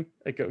 10-meter line?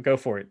 Like, go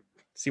for it.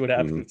 See what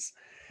happens.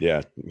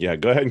 Yeah.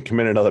 Go ahead and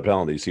commit another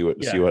penalty. See what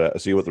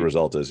the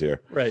result is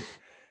here. Right.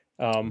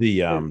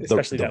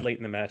 Especially that late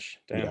in the match.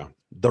 Damn. Yeah.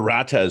 The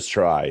Rattez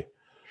try.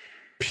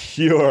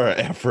 Pure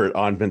effort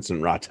on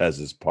Vincent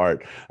Rattez's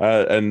part,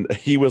 and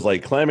he was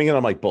like clamming it.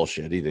 I'm like,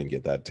 bullshit, he didn't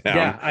get that down.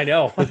 Yeah, I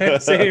know.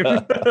 Same.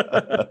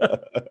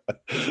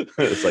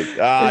 It's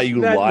like,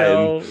 you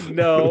lying.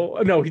 No,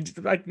 I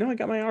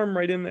got my arm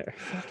right in there.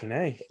 Fucking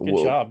A.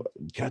 Good job.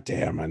 God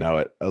damn, I know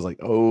it. I was like,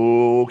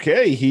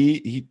 okay,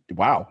 he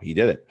did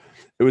it.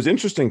 It was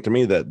interesting to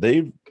me that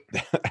I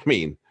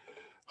mean,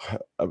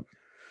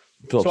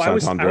 so I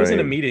was in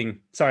a meeting.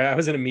 Sorry, I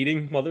was in a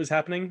meeting while it was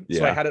happening. Yeah.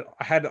 So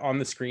I had it on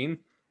the screen,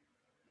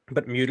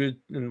 but muted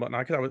and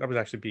whatnot, because I was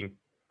actually being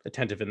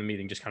attentive in the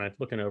meeting, just kind of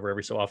looking over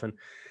every so often.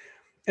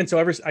 And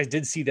so I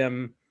did see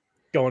them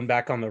going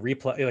back on the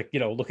replay, like,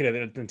 looking at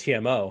it in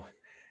TMO.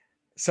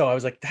 So I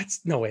was like,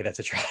 that's no way that's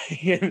a try.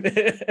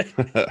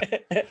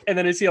 And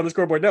then I see on the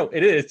scoreboard, no,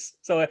 it is.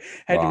 So I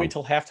had to wait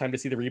till halftime to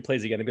see the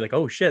replays again and be like,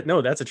 oh shit,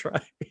 no, that's a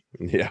try.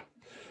 Yeah.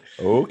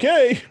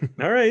 Okay.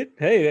 All right.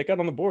 Hey, that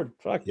got on the board.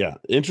 Fuck. Yeah.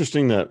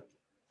 Interesting that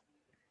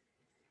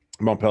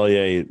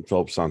Montpellier,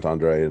 Philippe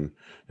Saint-Andre and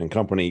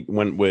company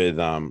went with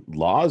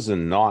Laws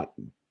and not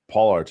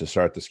Pollard to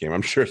start this game.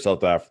 I'm sure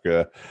South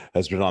Africa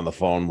has been on the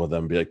phone with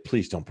them, be like,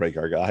 please don't break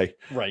our guy.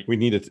 Right. We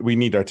need it. We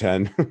need our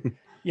 10.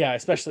 Yeah,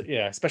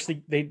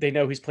 especially they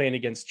know he's playing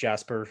against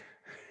Jasper,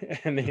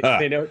 and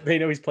they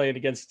know he's playing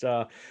against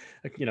a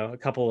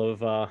couple of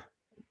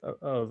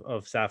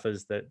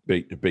Safas that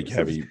big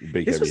heavy.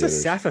 This was hitters.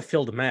 a Safa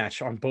filled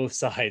match on both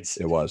sides.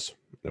 It was,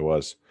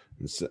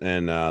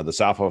 and the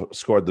Safa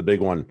scored the big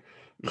one.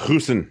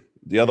 Husin,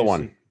 the other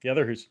one. The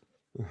other who's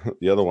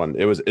the other one.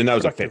 It was, and that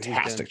was a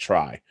fantastic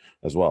try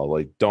as well.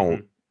 Like,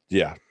 go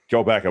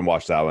back and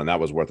watch that one. That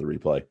was worth a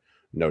replay,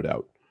 no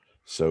doubt.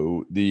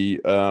 So the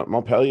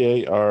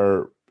Montpellier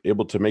are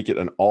able to make it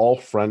an all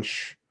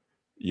French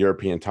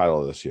European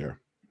title this year.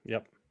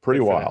 Yep.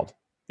 Pretty wild.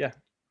 Yeah.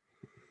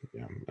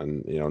 Yeah.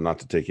 And, not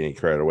to take any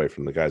credit away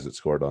from the guys that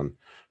scored on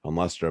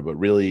Leicester, but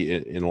really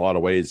in a lot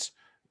of ways,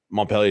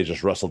 Montpellier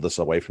just wrestled this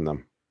away from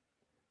them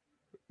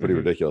pretty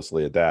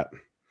ridiculously at that.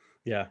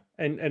 Yeah.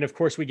 And of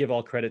course we give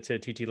all credit to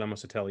TT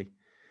Lamosatelli.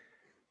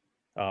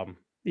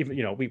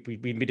 Even,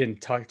 we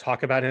didn't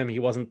talk about him. He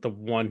wasn't the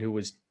one who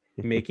was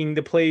making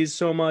the plays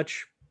so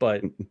much,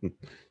 but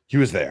he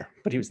was there.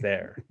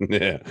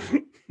 Yeah.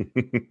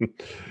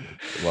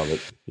 Love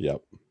it.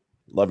 Yep.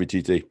 Love you,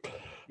 TT.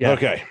 Yeah.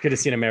 Okay. Good to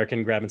see an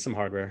American grabbing some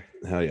hardware.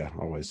 Hell yeah.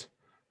 Always.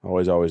 A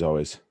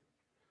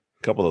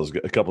couple of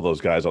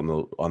those guys on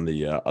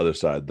the other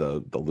side,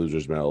 the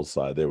losers medal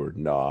side, they were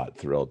not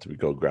thrilled to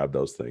go grab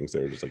those things.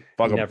 They were just like,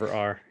 fuck them.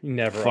 You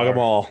never fuck them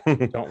all.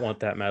 Don't want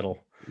that medal.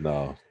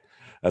 No.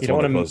 That's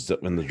one that goes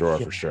in the drawer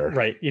for sure.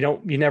 Right.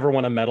 You never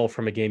want a medal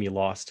from a game you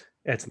lost.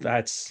 It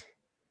hurts.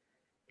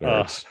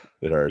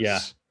 It hurts. Yeah.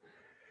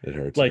 It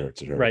hurts. Like,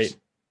 it hurts. Right.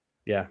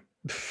 Yeah.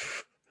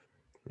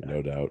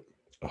 No doubt.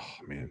 Oh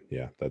man.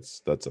 Yeah.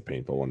 That's a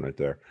painful one right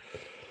there.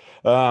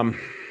 Over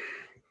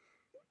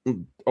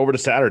to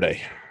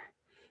Saturday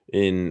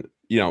in,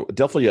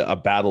 definitely a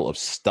battle of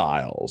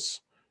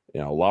styles.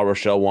 La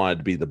Rochelle wanted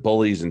to be the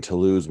bullies and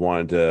Toulouse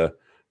wanted to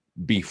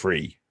be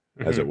free,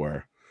 as it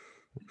were.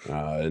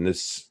 And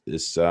this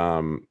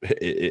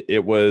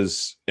it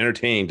was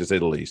entertaining to say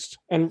the least.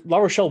 And La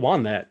Rochelle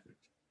won that,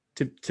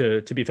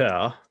 to be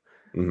fair,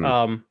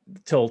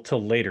 till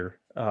later.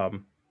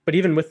 But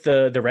even with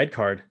the red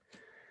card,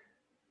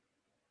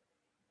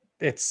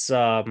 it's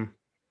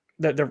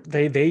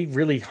they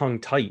really hung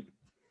tight.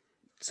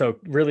 So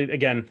really,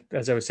 again,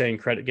 as I was saying,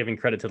 giving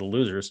credit to the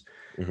losers.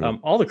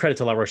 All the credit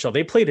to La Rochelle.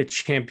 They played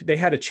they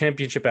had a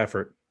championship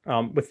effort.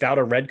 Without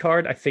a red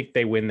card, I think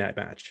they win that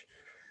match.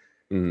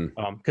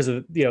 Because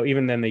of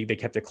even then they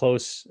kept it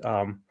close.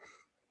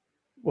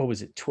 What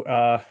was it?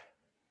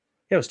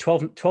 It was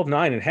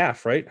 12-9 and a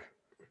half, right?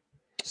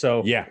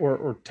 So yeah,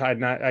 or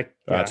tied 9.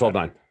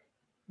 12-9.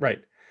 Right.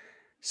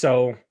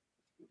 So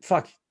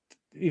fuck,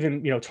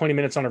 even 20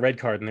 minutes on a red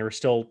card and they were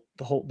still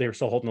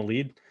holding the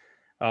lead.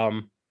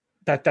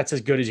 That's as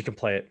good as you can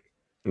play it,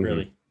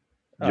 really.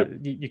 Yep.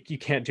 You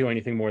can't do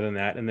anything more than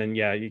that. And then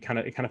it kind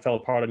of fell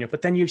apart on you,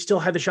 but then you still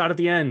had the shot at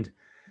the end.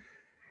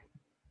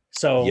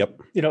 So Yep.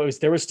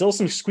 There was still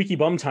some squeaky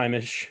bum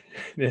time-ish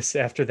this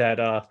after that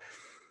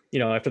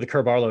after the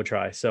Kerr Barlow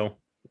try. So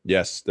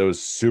Yes, that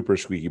was super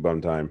squeaky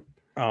bum time.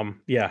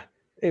 Yeah,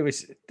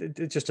 it's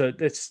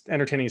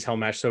entertaining as hell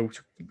match. So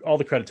all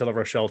the credit to La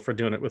Rochelle for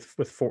doing it with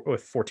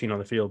 14 on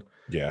the field.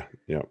 Yeah,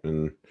 yeah,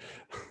 and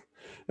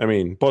I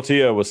mean,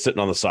 Bottia was sitting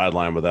on the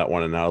sideline with that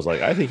one, and I was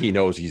like, I think he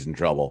knows he's in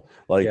trouble.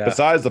 Like,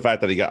 besides the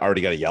fact that he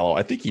already got a yellow,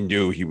 I think he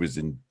knew he was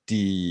in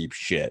deep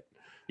shit.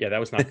 Yeah, that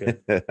was not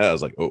good. I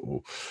was like,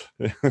 oh,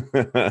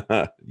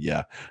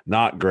 yeah,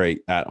 not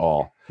great at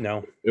all.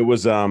 No, it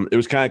was kind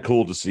of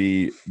cool to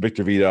see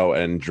Victor Vito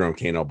and Jerome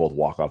Kano both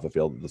walk off the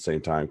field at the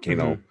same time.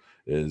 Kano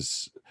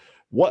is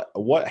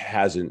what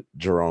hasn't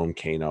Jerome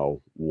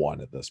Kano won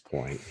at this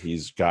point?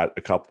 He's got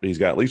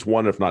at least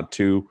one, if not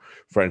two,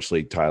 French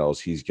league titles.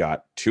 He's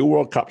got 2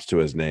 World Cups to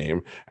his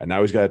name, and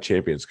now he's got a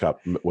Champions Cup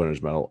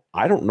winners medal.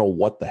 I don't know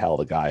what the hell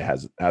the guy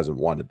hasn't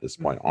won at this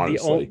point,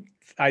 honestly.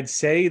 I'd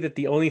say that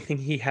the only thing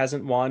he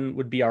hasn't won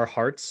would be our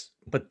hearts,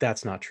 but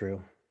that's not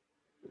true.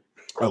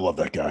 I love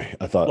that guy.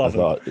 I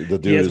thought the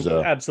dude is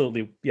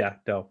absolutely,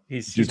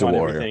 he's won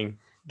everything.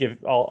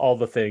 Give all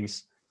the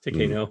things to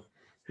Kano.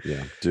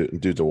 Yeah,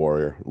 dude's a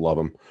warrior. Love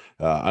him.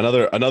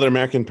 Another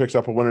American picks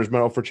up a winner's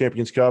medal for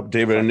Champions Cup.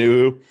 David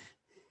Anuhu.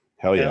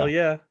 Hell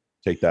yeah.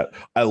 Take that.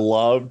 I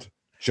loved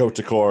Joe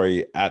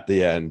Takori at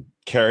the end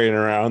carrying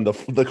around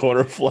the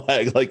corner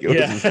flag like it was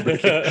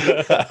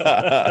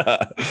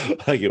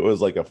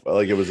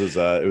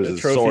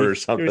his sword or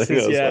something. I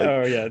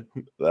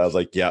was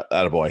like, yeah,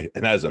 attaboy.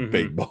 And that is a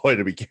big boy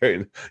to be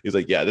carrying. He's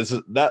like, yeah,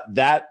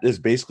 that is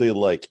basically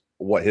like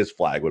what his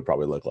flag would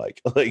probably look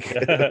like. Like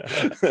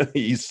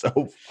he's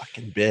so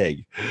fucking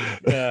big.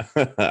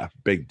 Yeah.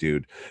 Big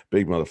dude,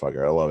 big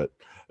motherfucker. I love it.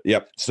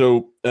 Yep.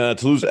 So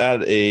Toulouse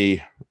added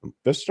a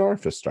fifth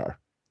star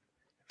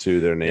to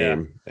their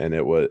name, and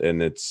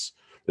it's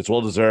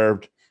well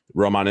deserved.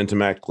 Roman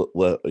Intimac,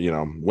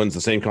 wins the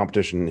same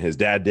competition his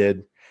dad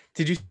did.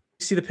 Did you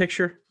see the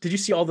picture? Did you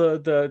see all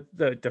the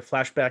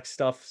flashback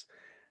stuff?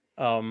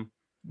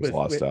 There's a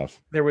lot of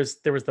stuff. There was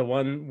the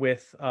one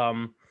with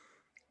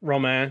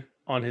Roman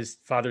on his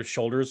father's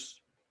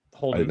shoulders,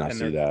 holding. I did not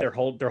see that.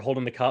 They're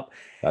holding the cup.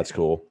 That's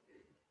cool.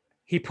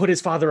 He put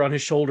his father on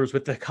his shoulders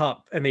with the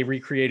cup, and they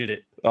recreated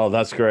it. Oh,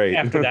 that's great.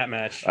 After that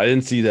match. I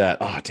didn't see that.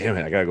 Oh, damn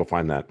it. I got to go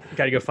find that.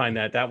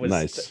 That was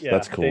nice.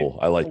 That's cool.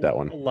 I like that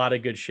one. A lot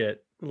of good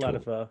shit. A lot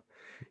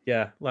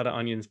of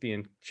onions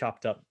being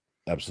chopped up.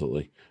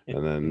 Absolutely.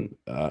 And then,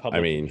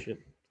 I mean,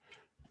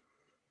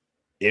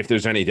 if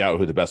there's any doubt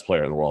who the best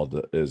player in the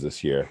world is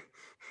this year,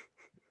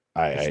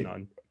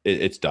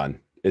 it's done.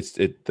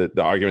 The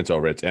argument's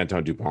over. It's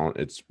Antoine Dupont.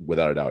 It's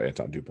without a doubt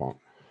Antoine Dupont.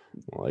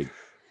 Like,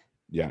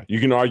 yeah, you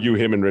can argue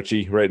him and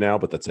Richie right now,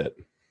 but that's it.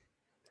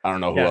 I don't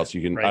know who else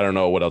you can. Right. I don't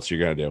know what else you're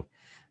gonna do.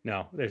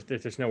 No,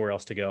 there's nowhere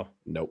else to go.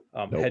 Nope.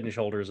 Head and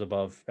shoulders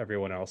above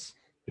everyone else.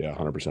 Yeah,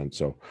 100%.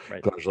 So,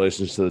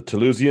 congratulations to the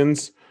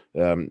Toulousians.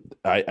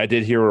 I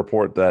did hear a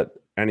report that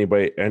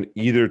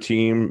either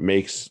team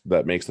makes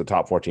the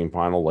top 14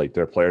 final, like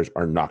their players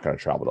are not going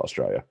to travel to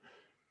Australia.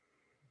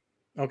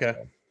 Okay.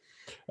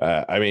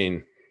 I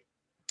mean,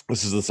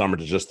 this is the summer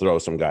to just throw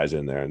some guys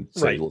in there and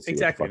say, let's see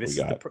exactly.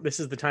 This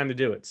is the time to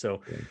do it.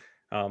 So,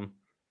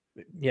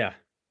 yeah.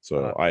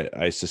 So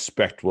I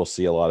suspect we'll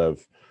see a lot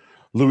of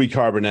Louis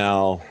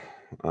Carbonell,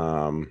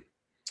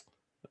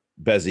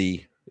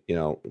 Bezzy,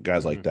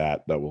 guys like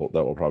that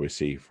we'll probably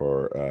see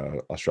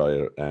for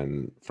Australia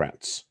and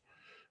France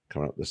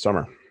coming up this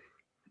summer.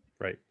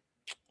 Right.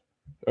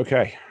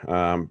 Okay.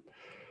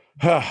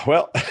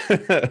 Well,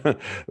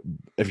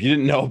 if you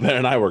didn't know, Ben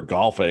and I were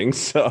golfing,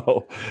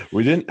 so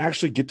we didn't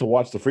actually get to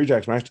watch the Free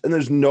Jacks match, and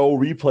there's no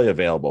replay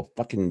available.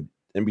 Fucking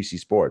NBC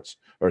Sports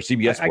or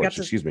CBS Sports,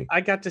 excuse me.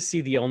 I got to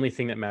see the only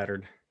thing that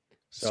mattered.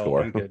 So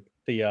Score. I'm good.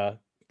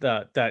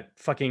 That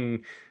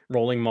fucking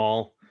rolling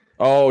maul.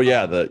 Oh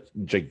yeah, the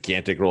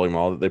gigantic rolling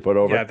maul that they put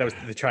over. Yeah, that was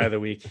the try of the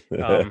week.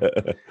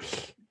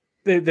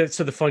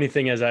 So the funny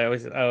thing is,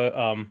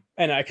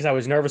 because I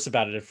was nervous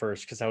about it at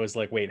first, because I was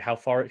like, wait, how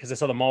far? Because I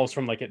saw the maul was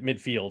from like at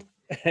midfield,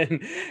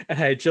 and I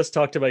had just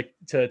talked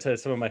to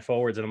some of my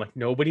forwards, and I'm like,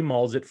 nobody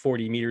mauls at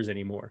 40 meters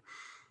anymore.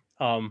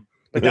 But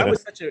that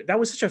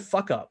was such a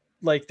fuck up.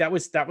 Like that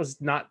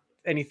was not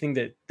anything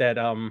that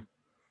I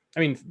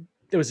mean,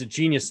 there was a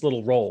genius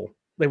little roll.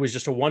 There was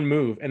just a one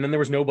move, and then there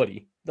was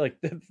nobody.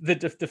 Like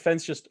the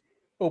defense just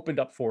opened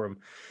up for him.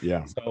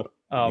 Yeah. So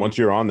once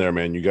you're on there,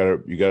 man, you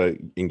gotta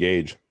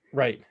engage.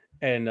 Right.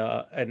 And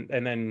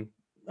then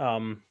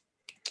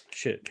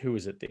shit, who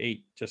was it? The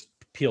 8 just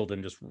peeled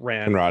and just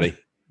ran.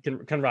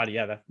 Conradi,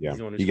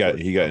 yeah. He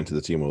got into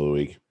the team of the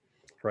week.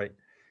 Right.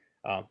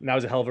 And that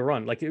was a hell of a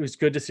run. Like, it was a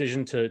good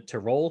decision to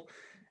roll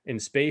in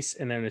space,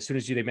 and then as soon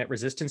as they met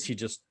resistance, he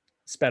just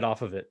sped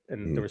off of it,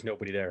 and there was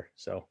nobody there.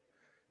 So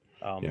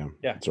Yeah,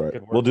 Yeah, that's right.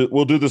 good work.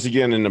 We'll do this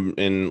again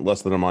in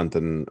less than a month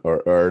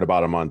or in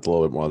about a month, a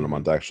little bit more than a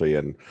month actually,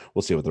 and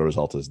we'll see what the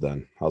result is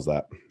then. How's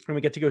that? And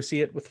we get to go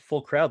see it with a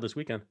full crowd this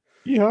weekend.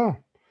 Yeah,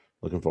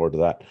 looking forward to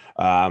that.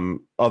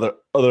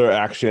 Other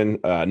action.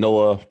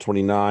 NOLA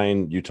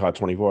 29, Utah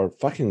 24.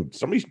 Fucking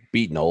somebody's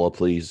beat NOLA,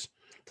 please.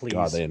 Please.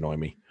 God, they annoy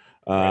me.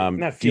 Right.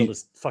 And that field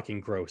is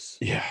fucking gross.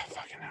 Yeah,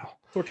 fucking hell.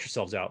 Sort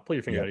yourselves out. Pull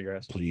your finger out of your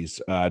ass. Please.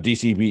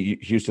 DC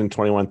beat Houston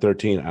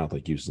 21-13. I don't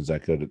think Houston's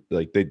that good.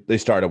 Like they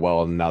started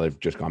well and now they've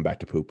just gone back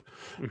to poop.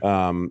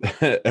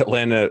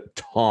 Atlanta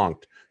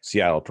tonked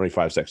Seattle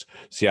 25-6.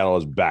 Seattle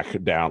is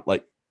back down.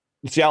 Like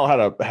Seattle had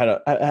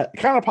a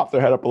kind of popped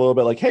their head up a little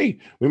bit, like, hey,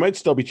 we might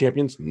still be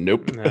champions.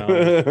 Nope.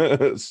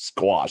 No.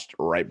 Squashed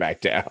right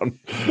back down.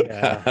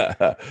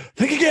 Yeah.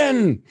 Think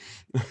again.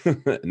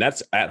 And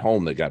that's at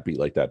home that got beat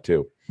like that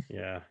too.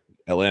 Yeah.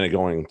 Atlanta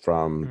going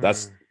from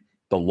that's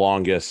the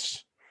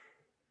longest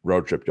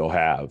road trip you'll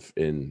have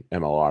in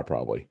MLR,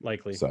 probably.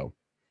 Likely. So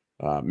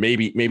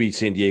maybe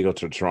San Diego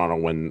to Toronto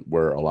when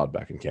we're allowed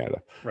back in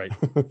Canada. Right.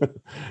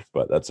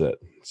 But that's it.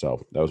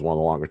 So that was one of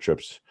the longer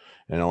trips,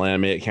 and Atlanta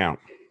made it count.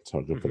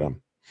 So good for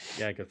them.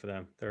 Yeah, good for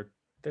them.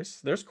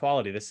 There's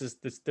quality.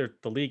 They're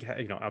the league,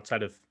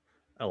 outside of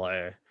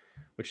LA,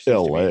 which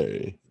seems to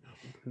be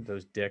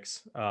those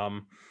dicks.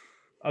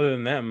 Other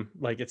than them,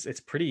 like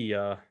it's pretty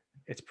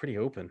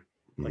open.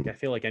 Like I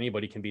feel like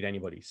anybody can beat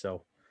anybody.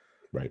 So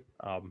right.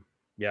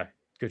 Yeah,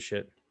 good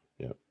shit.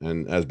 Yeah.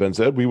 And as Ben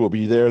said, we will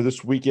be there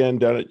this weekend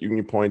down at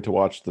Union Point to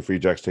watch the Free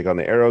Jacks take on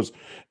the Arrows.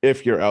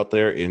 If you're out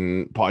there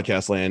in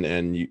podcast land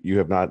and you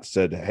have not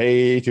said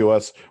hey to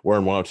us, we're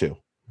in 102.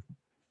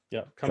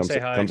 Yeah, come say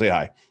hi. Come say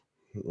hi.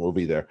 We'll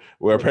be there.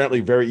 We're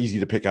apparently very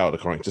easy to pick out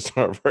according to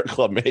some of our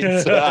club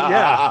mates.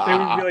 Yeah, they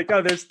would be like,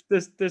 "Oh, there's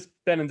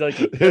Ben and Dyke.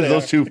 There's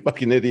those two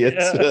fucking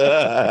idiots."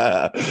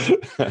 Yeah.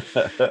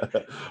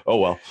 Oh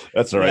well,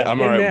 that's all right.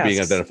 I'm all right with being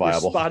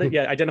identifiable.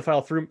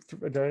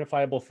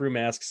 Identifiable through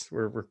masks.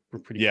 We're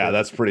pretty. Yeah, cool.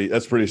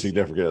 That's pretty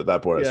significant at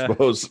that point, I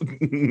suppose.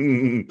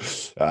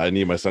 I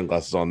need my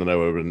sunglasses on, then I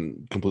would have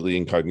been completely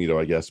incognito,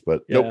 I guess.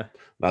 But nope,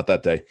 not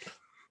that day.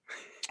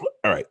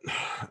 All right.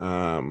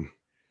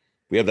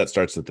 We have that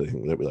starts the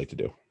thing that we like to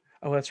do.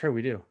 Oh, that's right.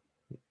 We do.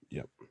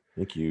 Yep.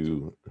 Thank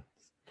you.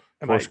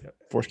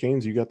 Force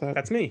Canes, you got that?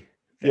 That's me.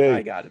 Yeah,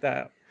 I got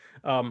that.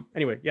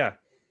 Anyway, yeah.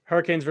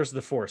 Hurricanes versus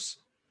the Force.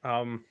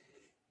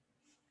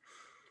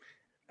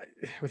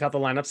 Without the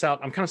lineups out,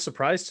 I'm kind of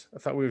surprised. I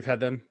thought we would have had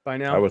them by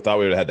now. I would thought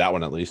we would have had that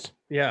one at least.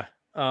 Yeah.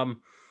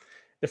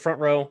 The front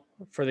row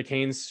for the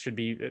Canes should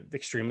be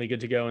extremely good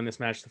to go in this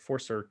match. The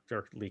Force are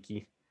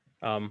leaky.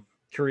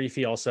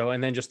 Karifi also,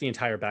 and then just the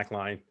entire back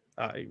line.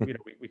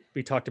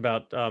 We talked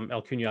about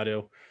El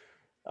Cunado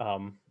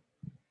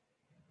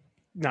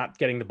not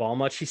getting the ball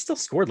much. He still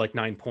scored like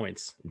 9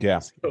 points. Yeah.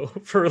 So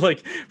for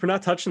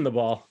not touching the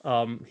ball,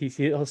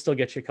 he'll still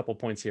get you a couple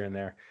points here and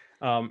there.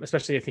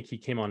 Especially I think he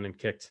came on and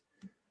kicked.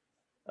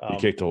 He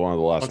kicked one of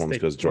the last ones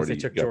because Jordy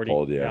got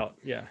pulled. Yeah. Out.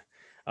 Yeah.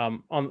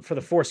 For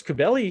the Force,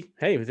 Kubeli,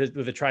 hey, with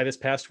a try this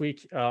past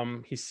week,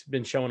 he's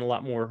been showing a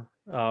lot more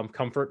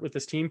comfort with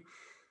this team.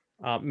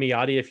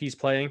 Miyadi, if he's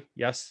playing,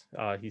 yes,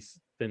 he's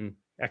been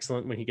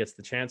excellent when he gets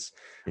the chance.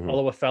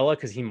 Olawafela,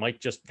 because he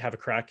might just have a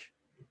crack.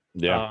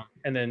 Yeah.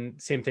 And then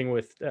same thing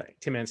with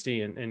Tim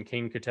Anstey and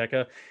Kane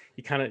Kuteka.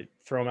 You kind of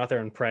throw them out there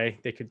and pray.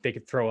 They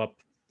could throw up,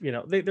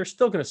 they're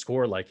still going to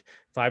score like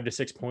 5 to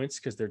 6 points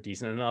because they're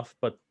decent enough,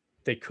 but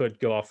they could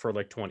go off for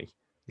like 20.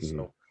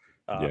 So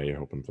you're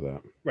hoping for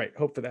that. Right.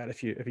 Hope for that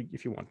if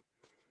you want.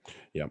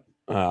 Yeah.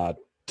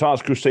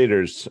 Toss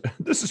Crusaders.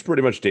 This is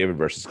pretty much David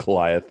versus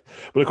Goliath,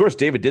 but of course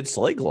David did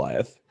slay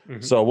Goliath,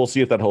 so we'll see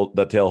if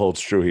that tale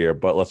holds true here.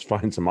 But let's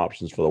find some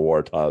options for the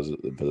War Taz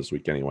for this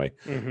week anyway.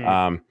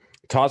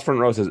 Taz front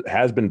row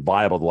has been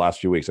viable the last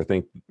few weeks. I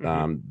think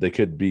they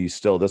could be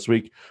still this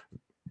week.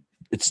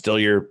 It's still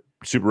your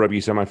Super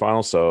Rugby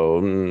semifinal,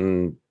 so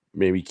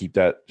maybe keep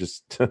that.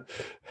 Just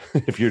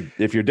if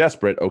you're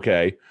desperate,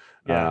 okay.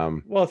 Yeah.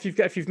 Well,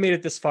 if you've made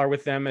it this far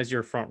with them as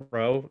your front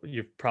row,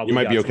 you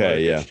might be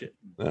okay. Yeah.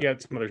 You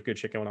got some other good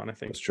shit going on, I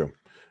think.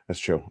 That's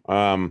true.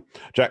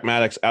 Jack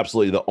Maddox,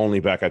 absolutely the only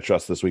back I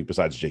trust this week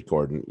besides Jake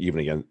Gordon, even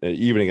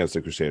against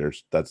the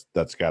Crusaders.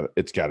 It's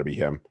got to be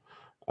him.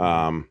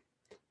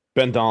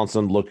 Ben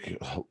Donaldson,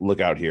 look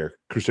out here.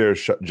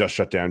 Crusaders just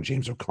shut down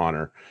James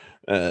O'Connor.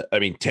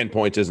 10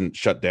 points isn't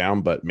shut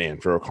down, but man,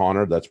 for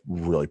O'Connor, that's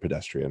really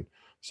pedestrian.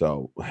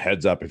 So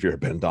heads up if you're a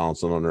Ben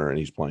Donaldson owner and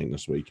he's playing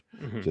this week,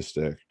 just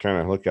to kind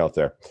of look out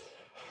there.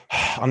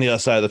 On the other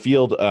side of the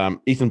field,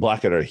 Ethan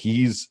Blackadder,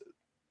 he's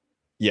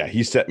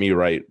set me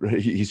right.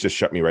 He's just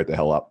shut me right the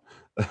hell up.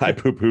 I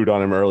poo-pooed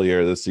on him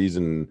earlier this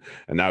season,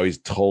 and now he's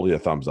totally a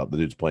thumbs up. The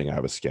dude's playing out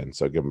of his skin,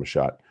 so give him a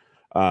shot.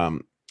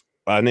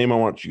 A name I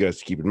want you guys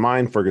to keep in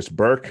mind, Fergus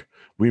Burke.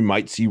 We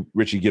might see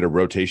Richie get a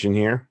rotation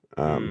here.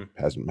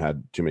 Hasn't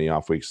had too many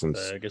off weeks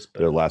since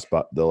the last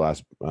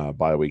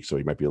bye week, so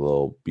he might be a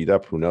little beat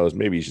up. Who knows?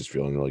 Maybe he's just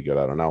feeling really good.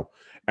 I don't know.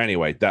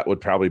 Anyway, that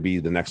would probably be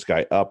the next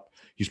guy up.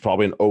 He's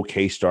probably an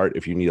okay start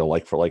if you need a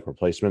like-for-like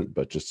replacement,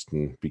 but just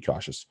be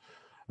cautious.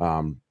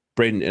 Brendan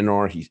Braden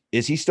Inor,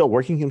 is he still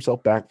working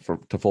himself back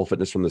to full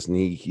fitness from this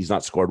knee? He's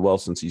not scored well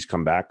since he's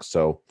come back.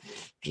 So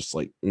just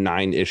like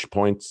 9-ish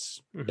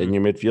points in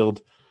your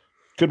midfield.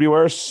 Could be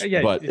worse,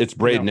 but it's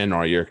Braden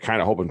Inor. You're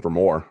kind of hoping for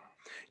more.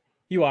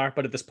 You are,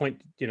 but at this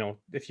point,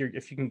 if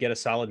you can get a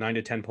solid 9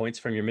 to 10 points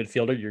from your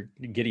midfielder, you're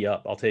giddy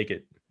up. I'll take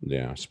it.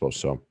 Yeah, I suppose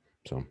so.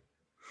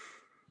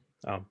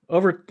 Off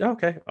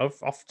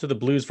to the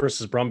Blues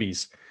versus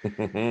Brumbies.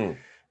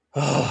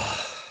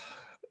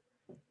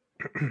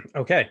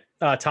 Okay.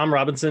 Tom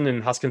Robinson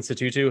and Huskin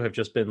Situtu have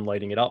just been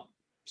lighting it up.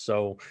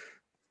 So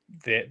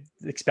they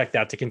expect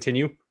that to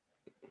continue.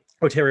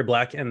 Terry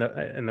Black and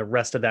the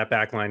rest of that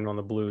back line on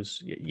the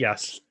Blues.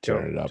 Yes.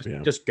 Turn it up.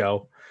 Just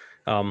go.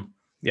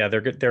 They're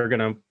going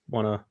to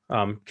want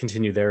to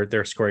continue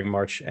their scoring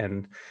march,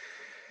 and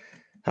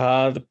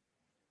the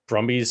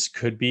Brumbies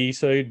could be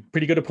a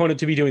pretty good opponent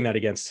to be doing that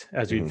against,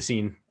 as we've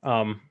seen.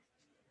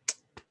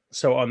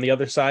 So on the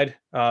other side,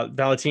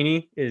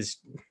 Valentini is,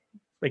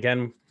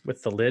 again,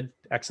 with the lid,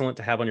 excellent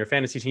to have on your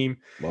fantasy team.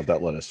 Love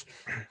that lettuce.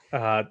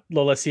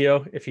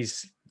 Lolesio, if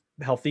he's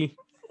healthy,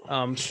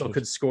 still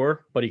could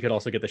score, but he could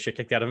also get the shit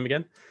kicked out of him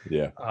again.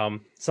 Yeah.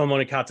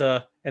 Solomon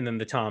Ikata, and then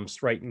the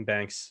Toms, Wright and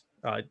Banks.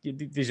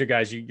 These are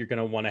guys you're going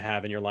to want to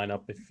have in your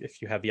lineup if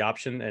you have the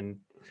option,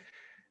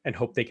 and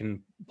hope they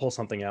can pull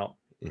something out.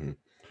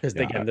 Because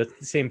again, the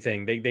same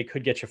thing. They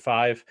could get you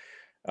 5,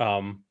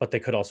 but they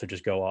could also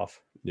just go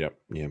off. Yep.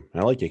 Yeah.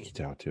 I like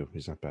Ikitao too.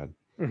 He's not bad.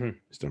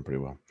 He's done pretty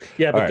well.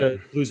 Yeah, but the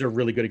Blues are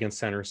really good against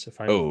centers, if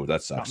I'm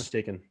that sucks. not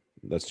mistaken.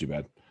 That's too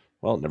bad.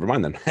 Well, never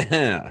mind then.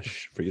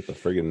 Forget the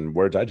friggin'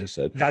 words I just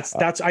said.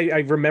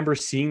 I remember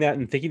seeing that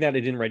and thinking that. I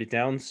didn't write it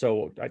down,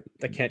 so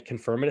I can't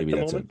confirm it at the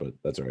moment. But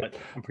that's all right. But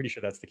I'm pretty sure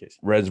that's the case.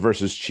 Reds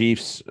versus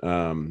Chiefs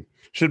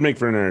should make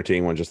for an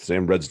entertaining one. Just the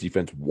same. Reds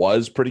defense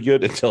was pretty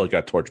good until it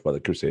got torched by the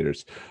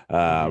Crusaders.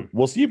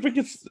 We'll see if it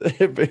gets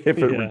if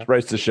it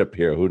rights the ship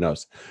here. Who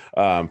knows?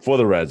 For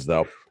the Reds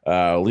though,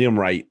 Liam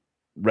Wright,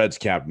 Reds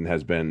captain,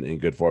 has been in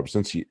good form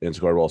since he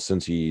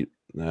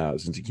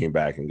came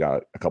back and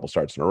got a couple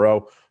starts in a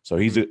row. So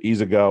he's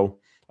a go.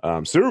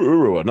 Suru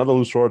Uru, another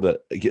loose forward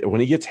that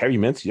when he gets heavy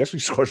minutes, he actually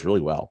scores really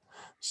well.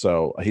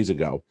 So he's a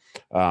go.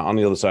 On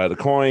the other side of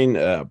the coin,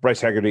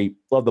 Bryce Haggerty,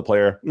 love the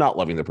player, not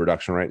loving the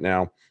production right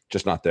now,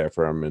 just not there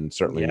for him, and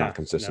certainly not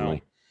consistently.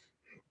 No.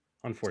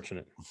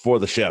 Unfortunate. For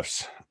the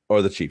Chiefs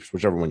or the Chiefs,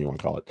 whichever one you want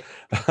to call it.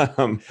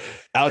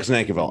 Alex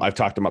Nankerville, I've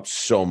talked him up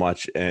so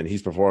much, and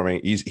he's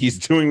performing. He's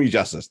doing me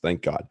justice,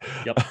 thank God.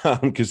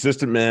 Yep.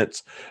 Consistent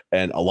minutes,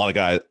 and a lot of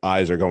guys'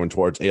 eyes are going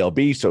towards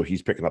ALB, so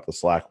he's picking up the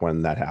slack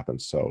when that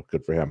happens. So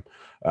good for him.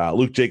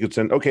 Luke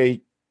Jacobson,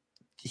 okay,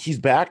 he's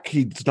back.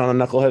 He's not a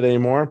knucklehead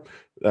anymore.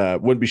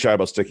 Wouldn't be shy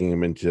about sticking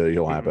him into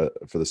Johanna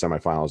for the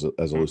semifinals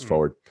as a loose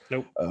forward.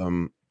 Nope.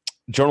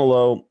 Jonah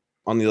Lowe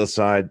on the other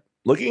side,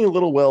 looking a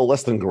little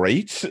less than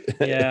great.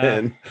 Yeah.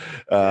 And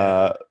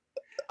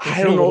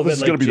I don't know if this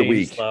is going to be the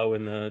week. Lowe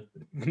in the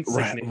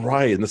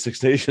right in the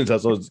Six Nations. I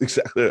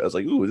was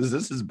like, ooh, is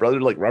this his brother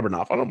like rubbing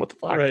off on him? What the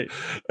fuck? Right.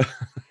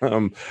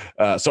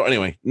 So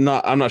anyway,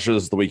 I'm not sure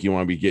this is the week you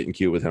want to be getting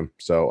cute with him.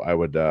 So I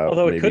would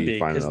although maybe it could be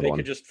find because another they one.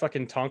 could just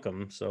fucking tonk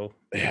him. So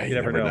yeah, you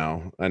never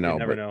know. I know,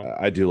 but know.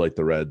 I do like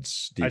the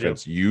Reds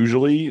defense.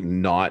 Usually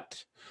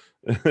not.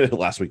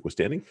 Last week was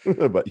standing,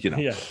 but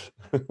Yeah.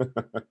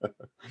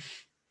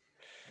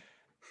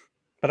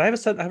 But I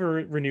have a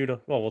renewed.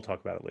 Well, we'll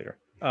talk about it later.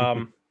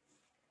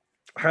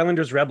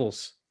 Highlanders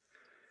Rebels.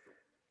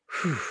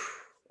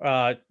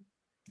 For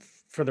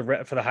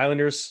the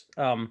Highlanders,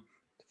 I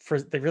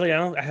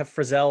have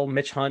Frizzell,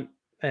 Mitch Hunt,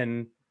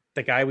 and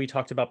the guy we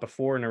talked about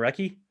before,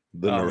 Nareki.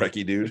 The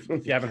Nareki dude.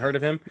 If you haven't heard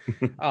of him,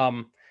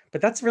 but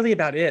that's really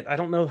about it. I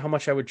don't know how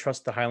much I would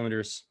trust the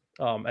Highlanders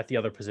at the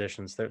other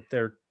positions.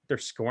 They're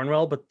scoring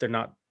well, but they're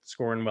not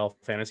scoring well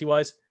fantasy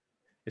wise.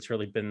 It's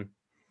really been.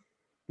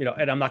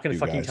 And I'm not going to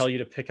fucking tell you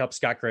to pick up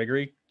Scott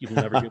Gregory. You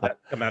will never hear that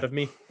come out of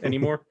me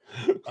anymore.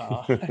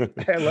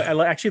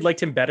 I actually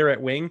liked him better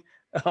at wing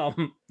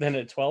than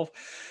at 12.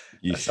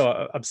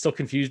 So I'm still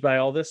confused by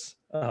all this.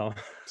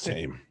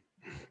 Same.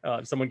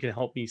 If someone can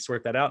help me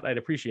sort that out, I'd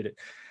appreciate it.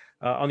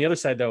 On the other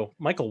side, though,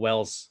 Michael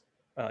Wells.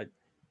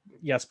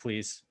 Yes,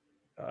 please.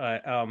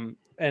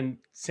 And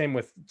same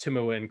with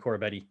Tumu and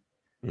Corabetti.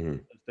 Mm-hmm.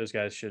 Those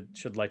guys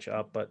should light you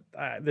up. But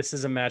this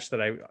is a match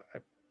that I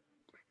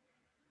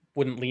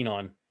wouldn't lean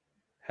on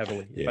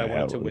heavily if I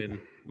wanted to win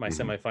my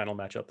semifinal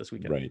matchup this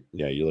weekend. Right.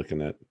 Yeah, you're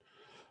looking at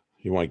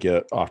you want to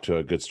get off to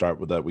a good start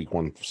with that week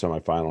 1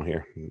 semifinal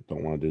here.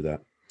 Don't want to do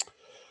that.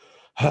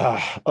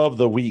 Of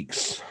the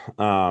weeks,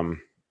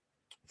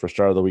 for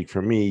start of the week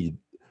for me,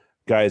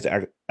 guy's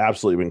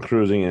absolutely been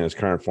cruising in his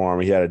current form.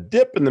 He had a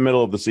dip in the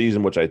middle of the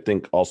season, which I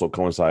think also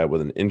coincided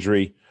with an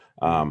injury.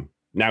 Now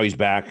he's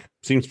back,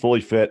 seems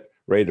fully fit,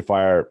 ready to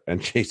fire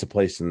and chase a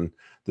place in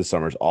this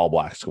summer's All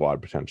Black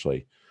squad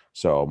potentially.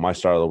 So my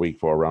start of the week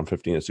for round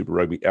 15 of Super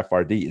Rugby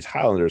FRD is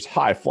Highlanders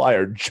high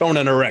flyer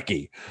Jonah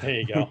Nareki.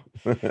 There you go.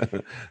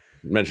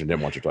 Mentioned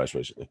him once or twice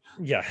recently.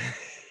 Yeah.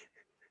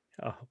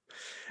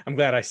 I'm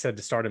glad I said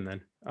to start him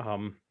then.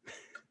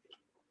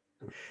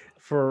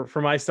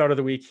 for my start of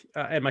the week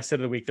and my sit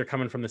of the week, they're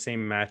coming from the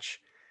same match.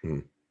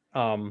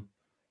 Mhm.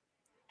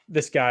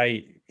 This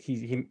guy,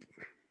 he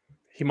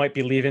might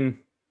be leaving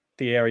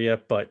the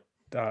area, but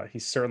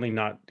he's certainly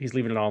not. He's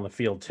leaving it all on the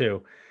field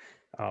too,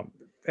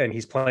 and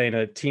he's playing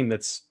a team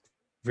that's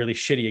really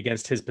shitty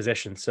against his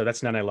position. So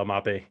that's Nane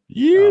Lamape.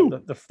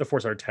 You. The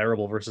Force are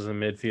terrible versus a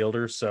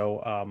midfielder,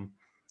 so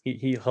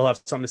he'll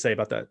have something to say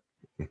about that.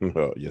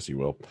 Oh, yes, he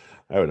will.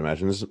 I would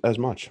imagine as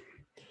much.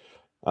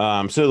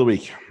 So the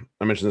week,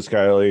 I mentioned this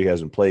guy earlier. He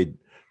hasn't played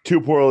too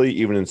poorly,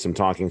 even in some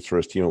talkings for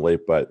his team of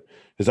late, but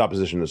his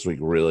opposition this week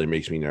really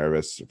makes me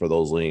nervous for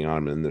those leaning on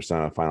him in their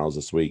semifinals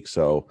this week.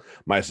 So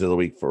my sit of the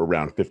week for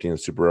round 15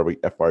 of Super Rugby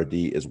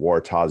FRD is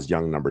Waratah's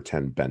young number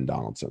 10, Ben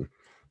Donaldson.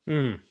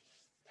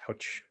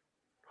 Ouch.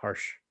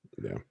 Harsh.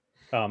 Yeah.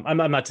 I'm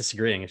not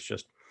disagreeing. It's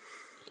just,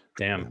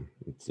 damn.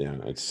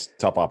 It's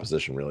tough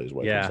opposition, really, is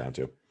what it comes down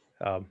to.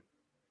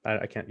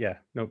 I can't. Yeah,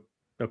 no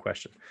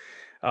question.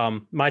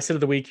 My sit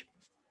of the week.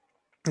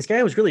 This guy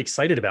I was really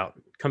excited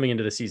about coming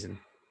into the season,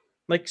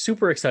 like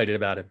super excited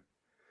about him.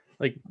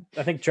 Like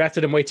I think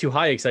drafted him way too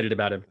high, excited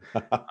about him,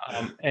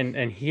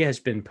 and he has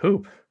been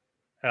poop,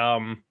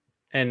 and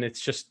it's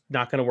just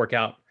not going to work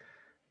out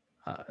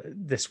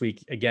this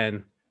week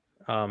again.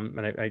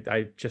 And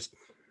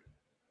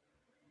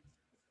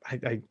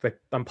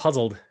I'm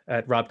puzzled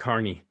at Rob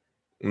Carney.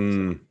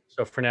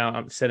 So for now,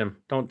 I'm sit him.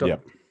 Don't.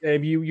 Yep.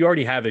 You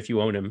already have if you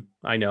own him.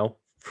 I know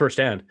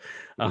firsthand.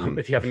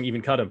 If you haven't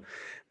even cut him,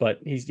 but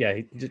he's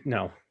just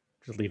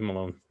leave him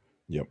alone.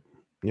 Yep.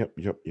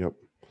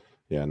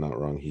 Yeah, not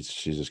wrong.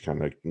 She's just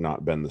kind of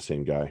not been the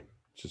same guy.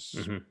 Just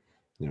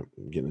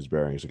getting his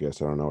bearings, I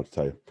guess. I don't know what to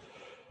tell you.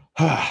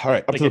 All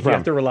right, up to the if you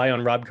have to rely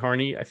on Rob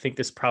Carney, I think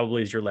this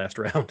probably is your last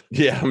round.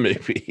 Yeah,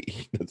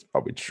 maybe. That's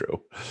probably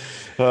true.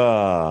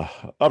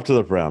 Up to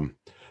the Prem.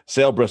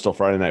 Sale Bristol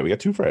Friday night. We got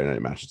 2 Friday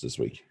night matches this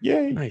week.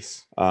 Yay.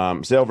 Nice.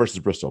 Sale versus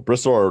Bristol.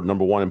 Bristol are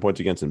number 1 in points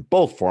against in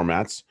both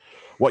formats.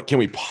 What can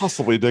we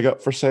possibly dig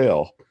up for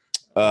Sale?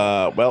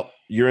 Well,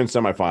 you're in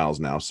semifinals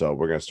now, so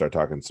we're going to start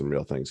talking some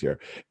real things here.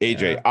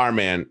 AJ, our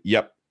man,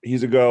 yep,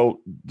 he's a go.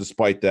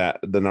 Despite that,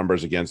 the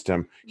numbers against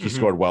him, he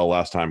scored well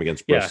last time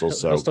against Bristol. He'll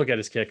so still get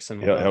his kicks,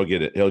 and he'll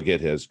get it. He'll get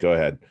his. Go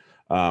ahead.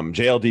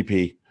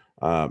 JLDP,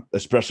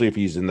 especially if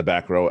he's in the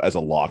back row as a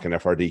lock in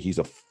FRD, he's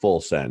a full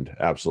send.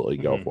 Absolutely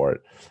go for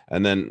it.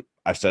 And then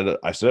I said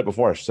it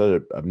before. I said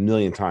it a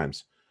million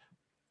times.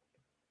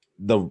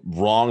 The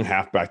wrong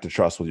halfback to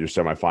trust with your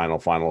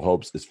semifinal final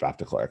hopes is Faf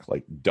de Klerk.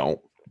 Like, don't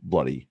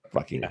bloody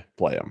fucking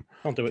play him.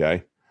 Don't do it.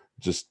 Okay.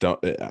 Just don't.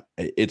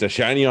 It's a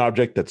shiny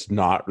object that's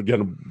not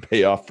going to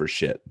pay off for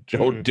shit.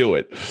 Don't do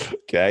it.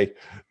 Okay.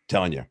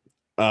 Telling you.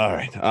 All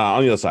right.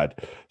 On the other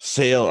side,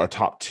 Sale are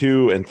top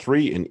 2 and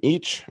 3 in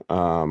each.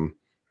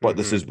 But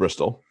this is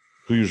Bristol,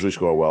 who usually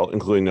score well,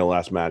 including their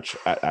last match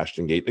at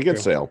Ashton Gate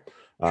against Sale.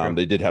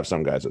 They did have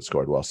some guys that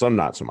scored well, some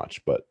not so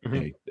much, but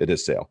hey, it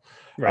is Sale.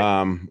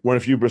 Right. One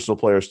of a few Bristol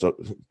players still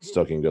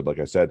looking good, like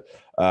I said.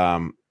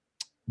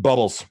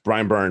 Bubbles,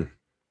 Brian Byrne.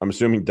 I'm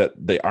assuming that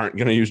they aren't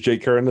going to use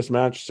Jake Kerr in this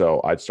match,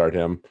 so I'd start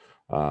him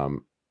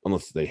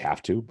unless they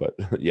have to. But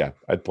yeah,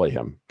 I'd play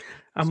him.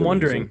 I'm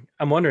wondering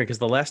because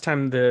the last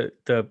time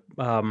because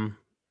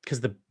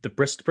the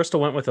Bristol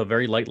went with a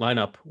very light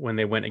lineup when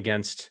they went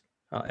against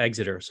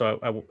Exeter.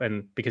 So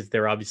and because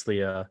they're obviously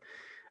a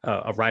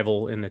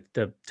rival in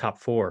the top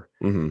 4.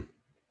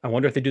 I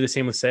wonder if they do the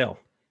same with Sale.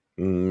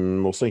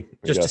 We'll see.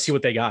 Just to see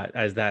what they got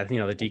as that,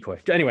 the decoy.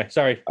 Anyway,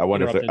 sorry. I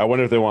wonder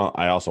if they want.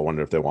 I also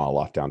wonder if they want to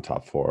lock down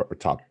top 4 or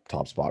top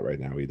spot right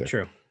now either.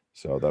 True.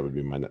 So that would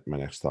be my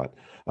next thought.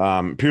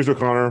 Piers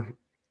O'Connor,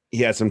 he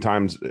had some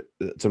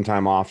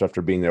time off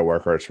after being their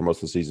workhorse for most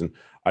of the season.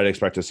 I'd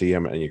expect to see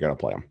him, and you got to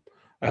play him.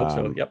 I hope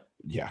so. Yep.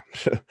 Yeah.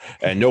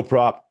 And no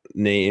prop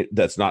name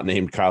that's not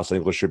named Kyle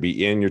Sinclair should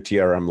be in your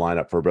TRM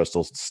lineup for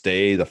Bristol.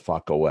 Stay the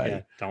fuck away.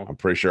 Yeah, don't. I'm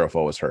pretty sure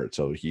Fo was hurt,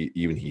 so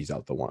he's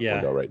out the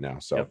window right now.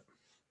 So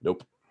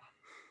nope.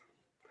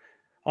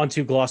 On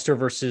to Gloucester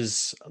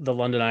versus the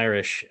London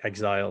Irish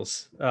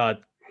Exiles.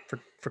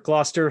 For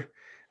Gloucester,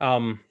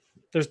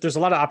 there's a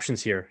lot of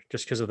options here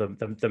just because of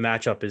the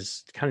matchup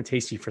is kind of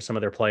tasty for some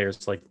of their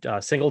players like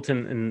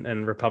Singleton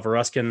and Rapava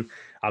Ruskin.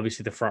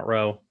 Obviously, the front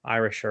row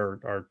Irish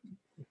are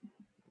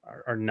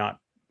not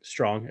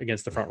strong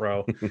against the front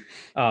row.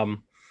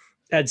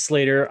 Ed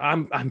Slater,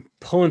 I'm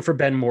pulling for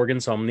Ben Morgan,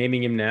 so I'm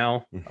naming him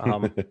now.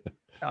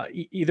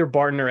 Either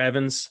Barton or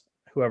Evans,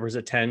 whoever's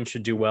at 10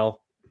 should do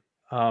well.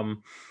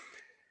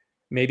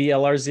 Maybe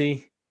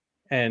LRZ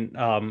and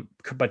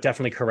but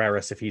definitely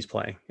Carreras if he's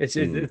playing. It's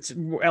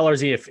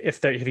LRZ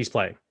if he's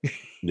playing.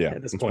 Yeah,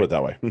 at this let's point. put it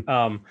that way.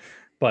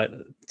 But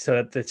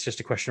so that's just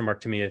a question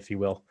mark to me, if you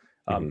will.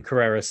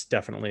 Carreras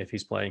definitely if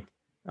he's playing.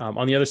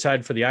 On the other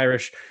side for the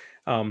Irish,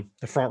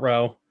 the front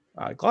row,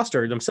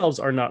 Gloucester themselves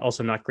are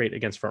not great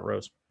against front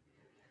rows.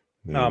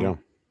 There you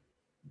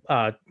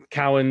go.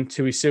 Cowan,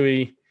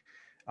 Tuisui,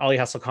 Ollie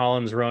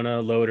Hassel-Collins,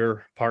 Rona,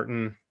 Loader,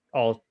 Parton,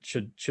 all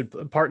should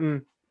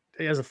Parton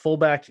as a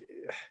fullback,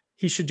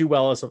 he should do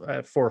well as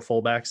for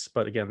fullbacks,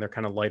 but again, they're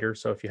kind of lighter.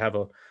 So if you have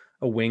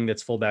a wing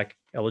that's fullback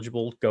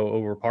eligible, go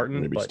over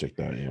Parton. Maybe But stick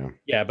that. Yeah.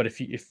 yeah, but if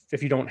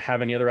you don't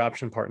have any other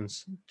option,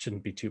 Parton's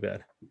shouldn't be too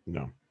bad.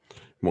 No,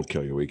 won't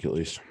kill your week at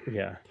least.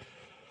 Yeah,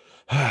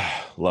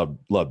 love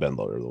Ben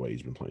Loader the way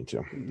he's been playing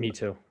too. me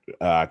too.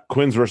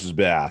 Quins versus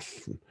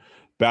Bath.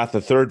 Bath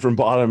the third from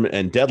bottom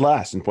and dead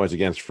last in points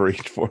against for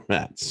each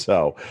format.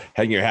 So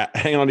hang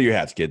on to your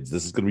hats, kids.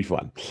 This is going to be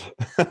fun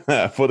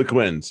for the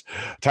Quins.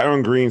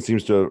 Tyrone Green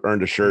seems to have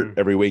earned a shirt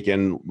every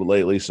weekend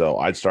lately, so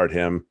I'd start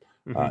him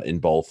in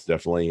both,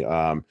 definitely.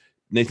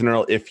 Nathan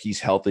Earl, if he's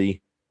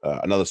healthy,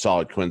 another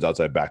solid Quins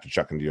outside back to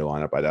chuck into your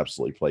lineup. I'd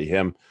absolutely play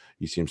him.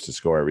 He seems to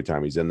score every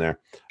time he's in there.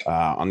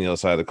 On the other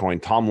side of the coin,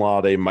 Tom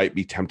Lauday might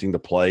be tempting to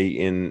play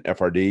in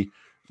FRD.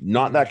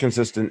 Not that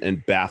consistent,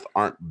 and Bath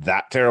aren't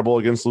that terrible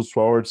against loose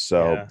forwards,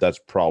 so that's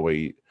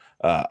probably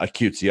a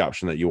cutesy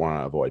option that you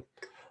want to avoid.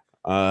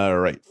 All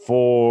right,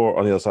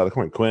 on the other side of the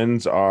coin,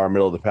 Quins are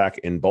middle of the pack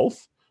in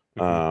both,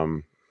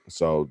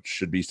 so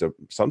should be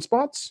some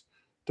spots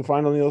to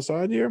find on the other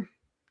side here.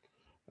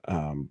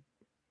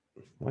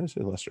 Why did I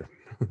say Leicester?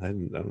 I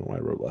don't know why I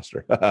wrote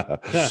Leicester.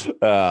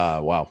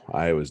 Wow,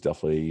 I was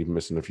definitely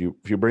missing a few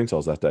brain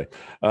cells that day.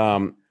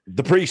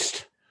 The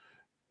Priest.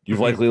 You've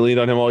likely leaned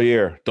on him all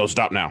year. Don't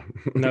stop now.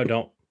 No,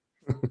 don't.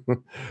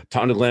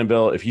 Tom de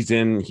Glanville, if he's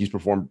in, he's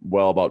performed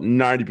well about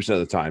 90% of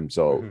the time.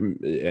 So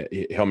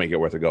he'll make it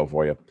worth a go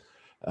for you.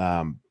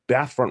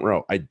 Bath front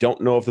row. I don't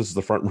know if this is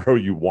the front row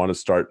you want to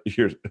start in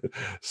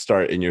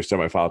your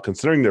semifinal,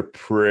 considering their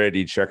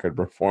pretty checkered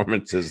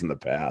performances in the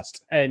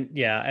past. And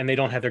they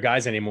don't have their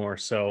guys anymore.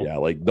 So yeah,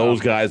 like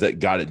those guys that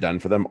got it done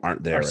for them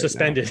aren't there. Are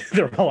suspended.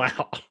 They're all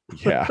out.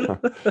 Yeah,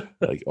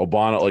 like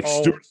Obama,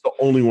 Stewart's the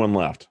only one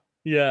left.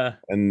 Yeah,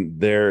 and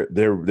they're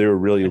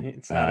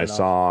really. I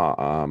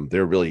saw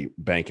they're really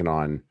banking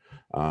on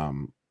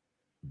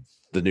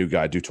the new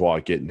guy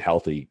Dutoit getting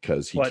healthy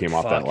because he came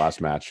off that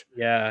last match.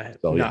 Yeah,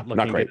 so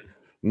not great,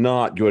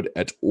 not good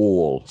at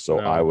all. So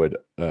I would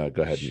go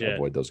ahead and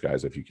avoid those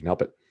guys if you can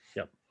help it.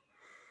 Yep.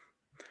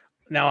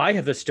 Now I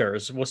have the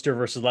stirs: Worcester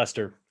versus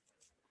Leicester.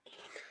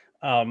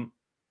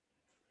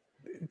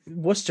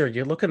 Worcester,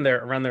 you're looking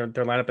around their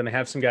lineup, and they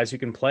have some guys who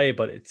can play,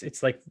 but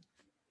it's like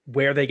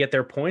where they get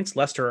their points.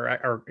 Leicester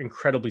are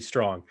incredibly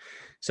strong.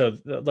 So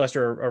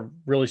Leicester are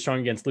really strong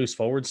against loose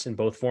forwards in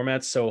both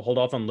formats. So hold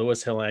off on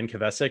Lewis, Hill, and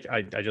Kvesic.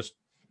 I just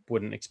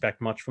wouldn't expect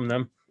much from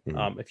them.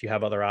 If you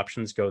have other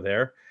options, go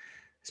there,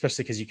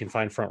 especially because you can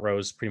find front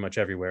rows pretty much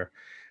everywhere.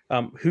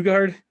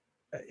 Hugard,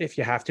 if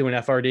you have to in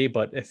FRD,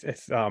 but if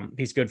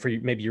he's good for you,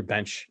 maybe your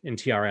bench in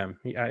TRM,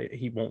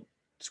 he won't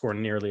score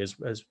nearly as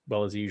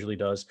well as he usually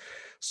does.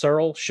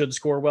 Searle should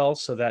score well,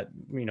 so that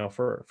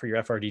for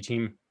your FRD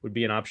team would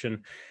be an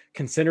option.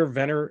 Consider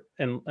Venner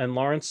and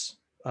Lawrence,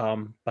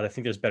 but I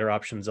think there's better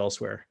options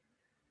elsewhere.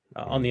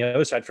 On the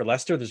other side for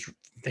Leicester,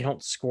 they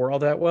don't score all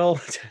that well,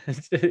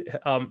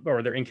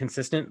 or they're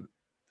inconsistent.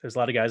 There's a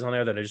lot of guys on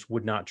there that I just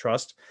would not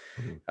trust.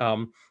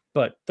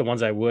 But the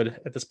ones I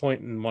would at this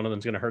point, and one of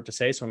them's going to hurt to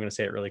say, so I'm going to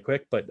say it really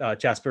quick. But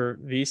Jasper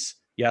Wiese,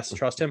 yes,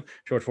 trust him.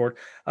 Short forward.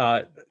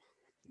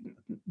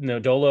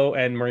 Nodolo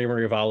and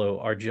Maria Vallo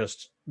are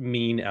just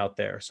mean out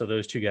there. So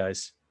those two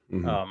guys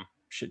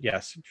should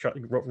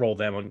roll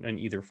them in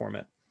either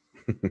format.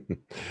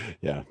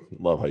 Yeah,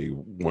 love how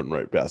you went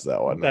right past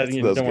that one.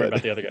 Don't worry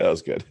about the other guy. That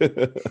was good.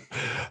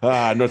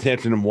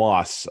 Northampton and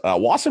Was.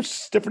 Was have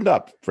stiffened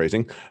up,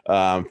 phrasing.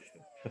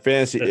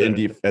 Fantasy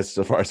and as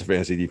far as the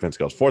fantasy defense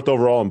goes, 4th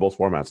overall in both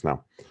formats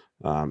now.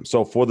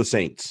 So for the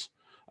Saints,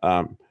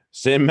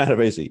 Sam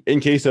Matavesi,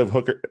 in case of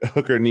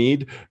hooker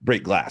need,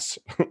 break glass.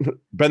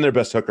 Been their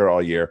best hooker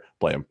all year.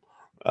 Play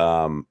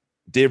him.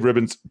 Dave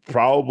Ribbons,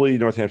 probably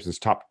Northampton's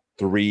top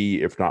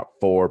 3, if not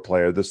 4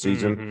 player this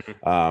season.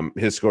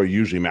 His score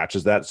usually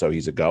matches that, so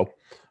he's a go.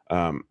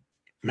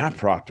 Matt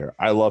Proctor,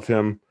 I love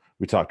him.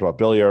 We talked about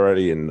Billy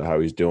already and how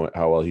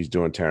well he's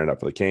doing tearing it up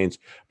for the Canes,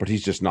 but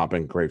he's just not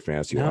been great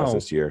fantasy-wise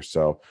this year.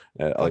 So,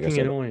 like I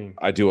said, annoying.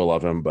 I do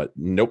love him, but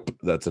nope,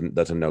 that's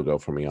a no-go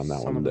for me on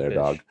that one there,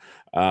 dog.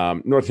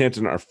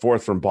 Northampton are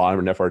 4th from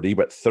bottom in FRD,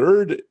 but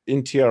 3rd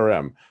in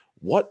TRM.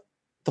 What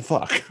the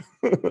fuck?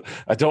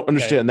 I don't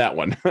understand that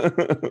one.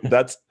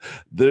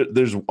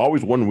 There's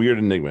always one weird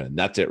enigma, and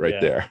that's it right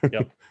there.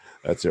 Yep.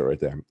 That's it right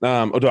there.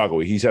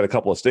 Odago, he's had a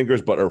couple of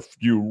stinkers, but a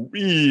few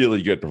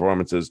really good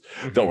performances.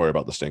 Don't worry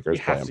about the stinkers.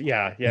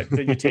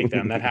 You take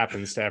them. That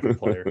happens to every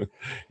player.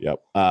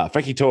 Yep.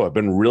 Feki Toa have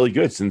been really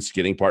good since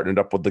getting partnered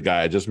up with the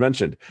guy I just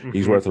mentioned.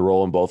 He's worth a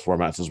roll in both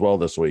formats as well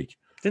this week.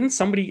 Didn't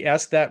somebody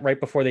ask that right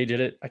before they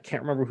did it? I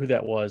can't remember who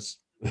that was.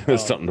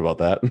 Something about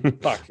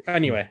that. Fuck.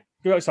 Anyway,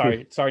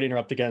 sorry to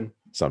interrupt again.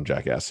 Some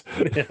jackass.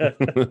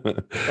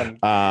 Some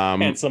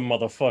handsome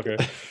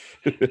motherfucker.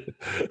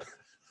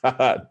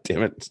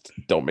 Damn it.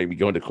 Don't make me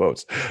go into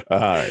quotes. All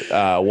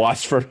right.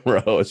 Watford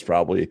row is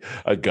probably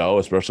a go,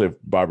 especially if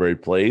Barbary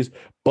plays.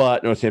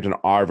 But Northampton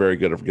are very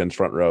good against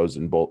front rows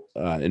in both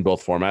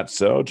formats.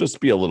 So just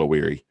be a little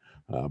weary.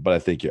 But I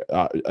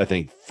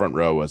think front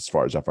row, as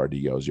far as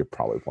FRD goes, you're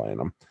probably playing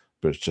them.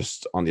 But it's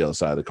just on the other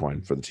side of the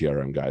coin for the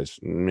TRM guys.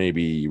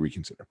 Maybe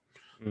reconsider.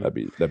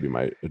 That'd be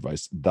my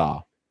advice.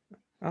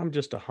 I'm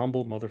just a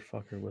humble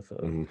motherfucker with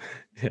a.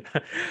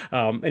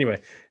 Mhm.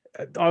 Anyway,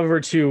 over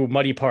to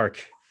Muddy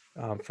Park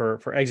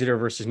for Exeter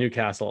versus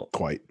Newcastle.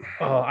 Quite.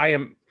 Oh, I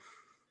am.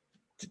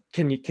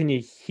 Can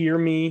you hear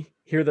me?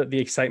 Hear the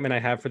excitement I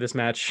have for this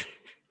match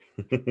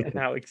and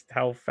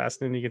how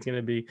fascinating it's going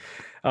to be.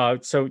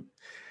 So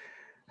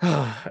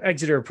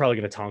Exeter are probably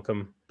going to tonk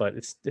them, but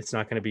it's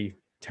not going to be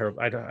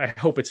terrible. I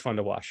hope it's fun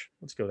to watch.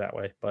 Let's go that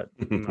way, but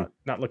I'm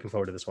not looking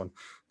forward to this one.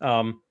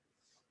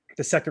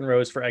 The second row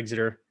is for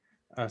Exeter,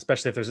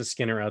 especially if there's a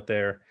Skinner out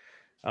there.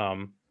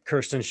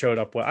 Kirsten showed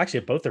up well.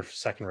 Actually, both their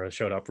second rows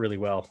showed up really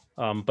well.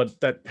 But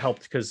that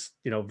helped because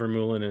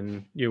Vermeulen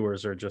and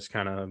Ewers are just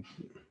kind of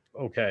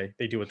okay.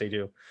 They do what they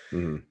do.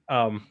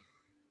 Mhm.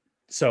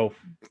 So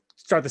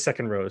start the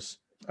second rows.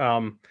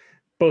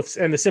 Both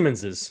and the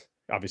Simmonses,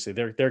 obviously,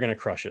 they're going to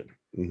crush it.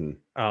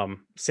 Mhm.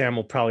 Sam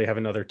will probably have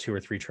another 2 or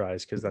 3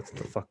 tries because that's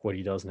the fuck what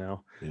he does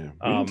now. Yeah.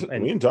 And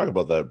We didn't talk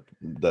about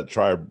that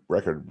try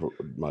record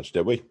much,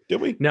 did we?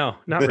 no,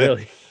 not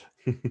really.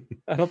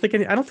 I don't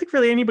think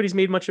really anybody's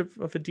made much of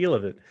a deal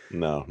of it.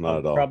 No, not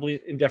at all. Probably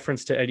in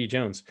deference to Eddie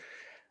Jones.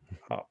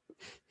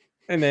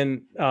 And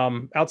then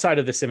outside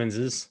of the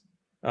Simmonses,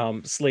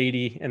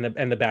 Slady and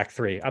the back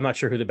three. I'm not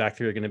sure who the back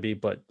three are going to be,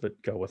 but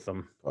go with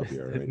them.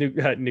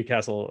 Right.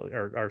 Newcastle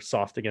are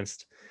soft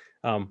against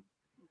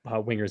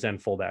wingers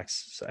and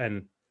fullbacks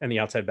and the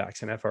outside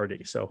backs and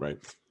FRD. So right.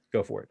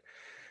 Go for it.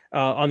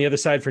 On the other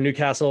side for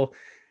Newcastle,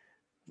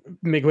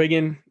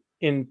 McGuigan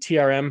in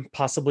TRM,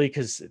 possibly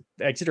because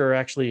Exeter are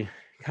actually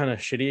kind of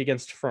shitty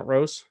against front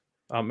rows,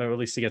 or at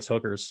least against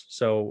hookers.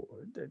 So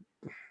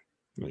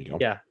there you go.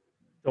 Yeah,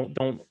 don't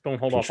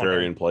hold off on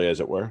contrarian play,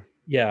 as it were.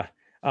 Yeah,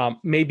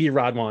 maybe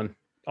Rodwan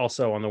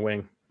also on the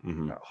wing.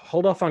 Mm-hmm.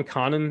 Hold off on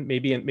Conan,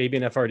 maybe an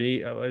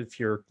FRD if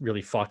you're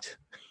really fucked.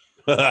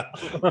 I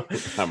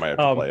might have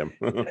to play him.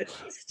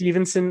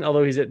 Stevenson,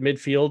 although he's at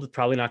midfield,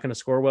 probably not going to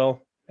score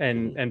well.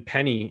 And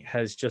Penny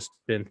has just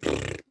been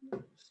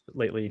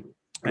lately.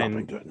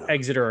 And good, no.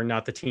 Exeter are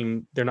not the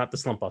team. They're not the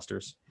slump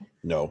busters.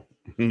 No,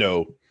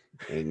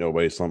 ain't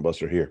nobody slump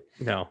buster here.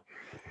 No.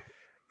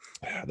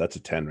 That's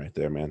a 10 right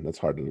there, man. That's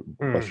hard to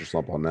bust your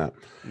slump on that.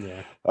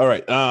 Yeah. All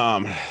right.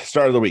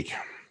 Start of the week.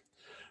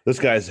 This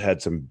guy's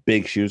had some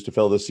big shoes to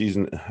fill this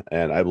season,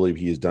 and I believe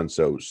he has done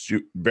so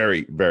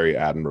very, very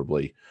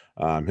admirably.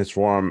 His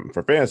form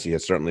for fantasy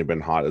has certainly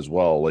been hot as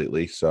well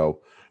lately.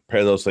 So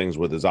pair those things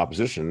with his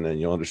opposition,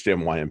 and you'll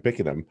understand why I'm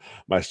picking him.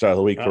 My start of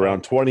the week for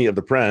round 20 of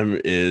the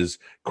Prem is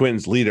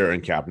Quinn's leader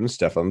and captain,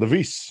 Stefan De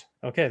Vries.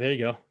 Okay, there you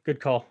go.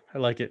 Good call. I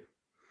like it.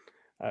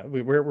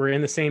 We're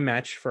in the same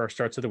match for our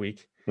starts of the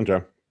week.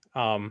 Okay.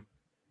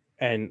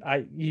 And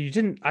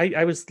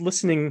I was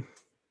listening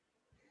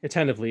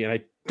attentively, and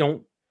I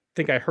don't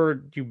think I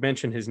heard you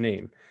mention his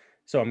name.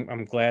 So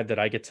I'm glad that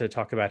I get to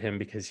talk about him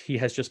because he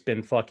has just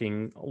been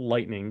fucking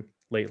lightning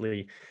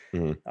lately.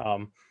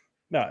 Mm-hmm.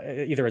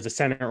 Either as a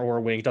center or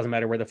a wing, it doesn't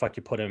matter where the fuck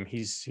you put him.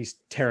 He's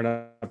tearing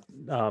up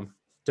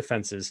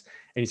defenses,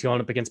 and he's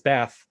going up against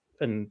Bath,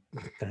 and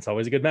that's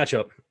always a good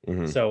matchup.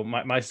 Mm-hmm. So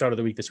my start of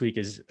the week this week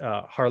is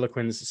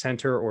Harlequin's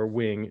center or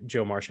wing,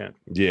 Joe Marchant.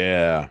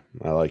 Yeah,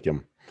 I like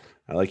him.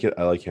 I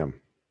like him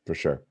for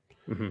sure.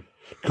 Mm-hmm.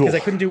 Cool. Because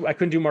I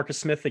couldn't do Marcus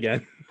Smith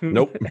again.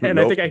 Nope. And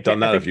nope. I think I've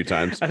done that a few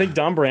times. I think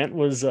Dom Brandt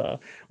was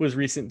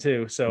recent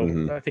too. So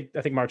Mm-hmm.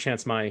 I think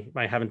Marchant's my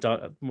haven't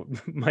done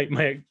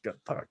my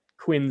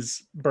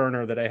Quinn's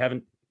burner that I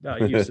haven't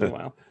used in a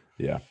while.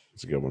 Yeah,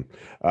 it's a good one.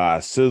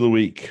 So the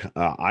week,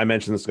 I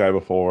mentioned this guy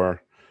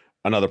before.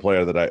 Another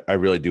player that I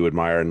really do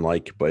admire and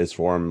like, but his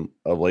form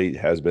of late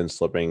has been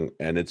slipping,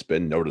 and it's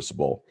been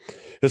noticeable.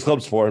 His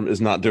club's form is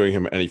not doing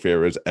him any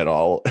favors at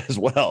all as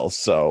well.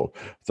 So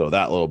throw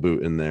that little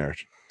boot in there.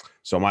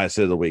 So my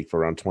sit of the week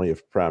for round 20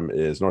 of Prem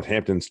is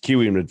Northampton's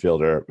Kiwi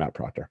midfielder, Matt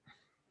Proctor.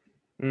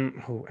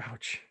 Oh,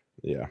 ouch.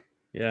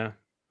 Yeah.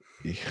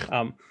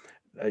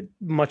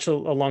 Much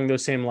along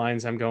those same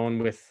lines, I'm going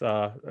with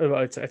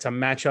it's a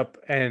matchup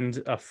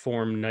and a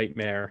form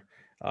nightmare.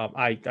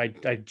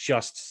 I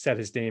just said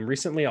his name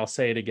recently. I'll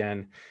say it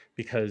again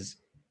because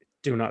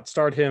do not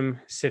start him,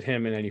 sit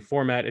him in any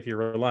format. If you're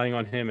relying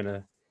on him in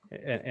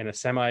a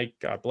semi,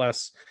 God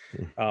bless.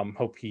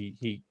 Hope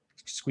he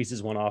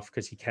squeezes one off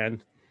because he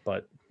can.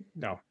 But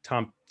no,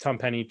 Tom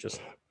Penny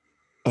just.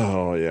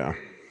 Oh yeah,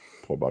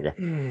 poor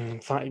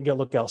bugger. Fine, go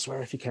look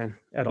elsewhere if you can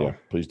at all.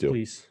 Please do.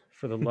 Please,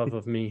 for the love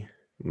of me.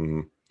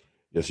 Mm-hmm.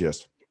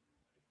 Yes.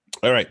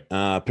 All right,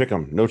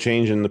 Pick'em. No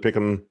change in the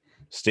Pick'em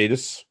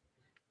status.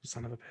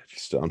 Son of a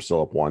bitch. I'm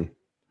still up 1.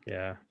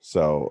 Yeah.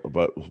 So,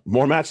 but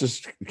more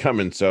matches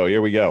coming. So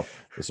here we go.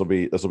 This will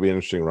be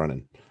interesting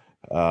running.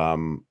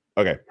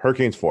 Okay,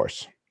 Hurricanes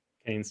Force.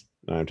 Canes.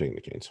 I'm taking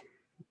the Canes.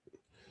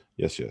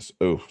 Yes.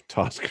 Oh,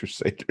 toss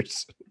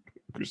Crusaders.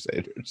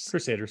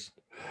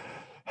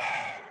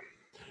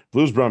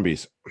 Blues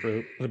Brumbies.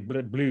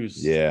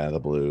 Blues. Yeah, the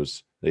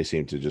Blues. They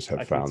seem to just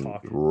have found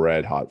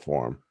red hot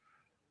form.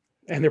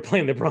 And they're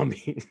playing the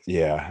Brumbies.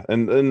 Yeah,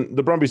 and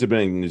the Brumbies have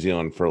been in New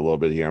Zealand for a little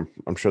bit here.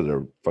 I'm sure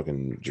they're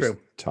fucking just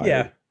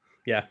tired.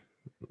 Yeah.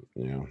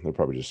 You know, they'll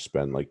probably just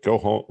spend go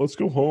home. Let's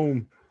go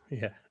home.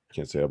 Yeah.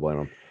 Can't say I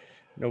blame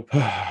Nope.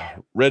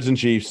 them. Reds and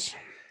Chiefs.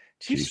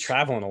 Chiefs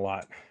traveling a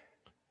lot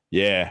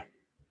Yeah.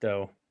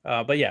 though.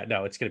 But yeah,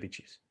 no, it's gonna be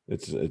Chiefs.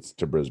 It's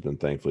to Brisbane.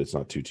 Thankfully, it's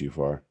not too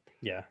far.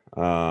 Yeah.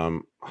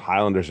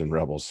 Highlanders and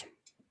Rebels.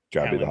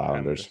 Gotta be the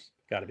Highlanders.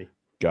 Gotta be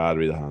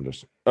the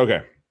Highlanders.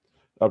 Okay.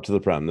 Up to the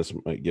Prem. This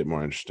might get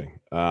more interesting.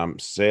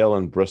 Sale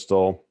and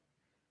Bristol.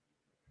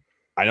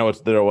 I know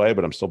it's their way,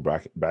 but I'm still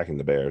backing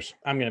the Bears.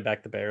 I'm gonna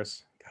back the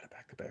Bears. Gotta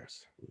back the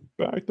Bears.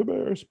 Back the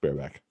Bears.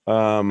 Bareback.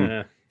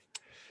 Eh,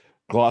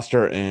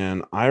 Gloucester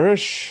and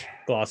Irish.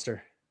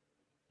 Gloucester.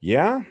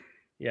 Yeah.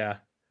 Yeah.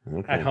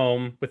 Okay. At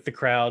home with the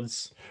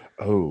crowds.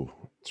 Oh,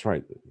 that's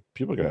right.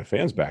 People got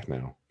fans back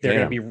now.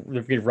 They're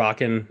gonna be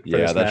rocking.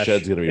 Yeah, that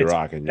shed's gonna be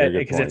rocking.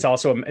 Because it's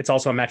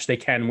also a match they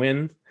can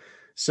win.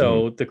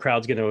 So the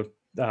crowd's gonna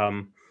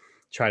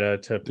try to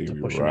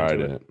push them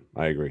into it.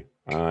 I agree.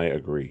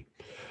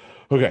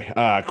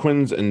 Okay,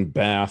 Quins and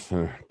Bath.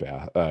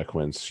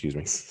 Quins, excuse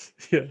me.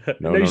 Yeah.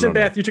 No, you said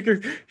Bath. No. You took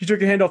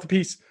your hand off the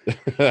piece.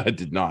 I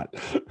did not.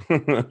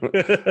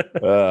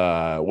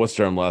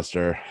 Worcester and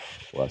Leicester.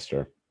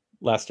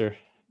 Leicester.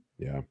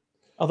 Yeah.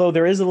 Although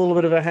there is a little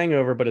bit of a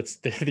hangover, but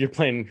you're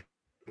playing.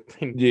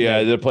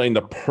 Yeah, they're playing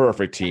the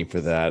perfect team for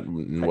that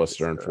in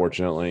Worcester,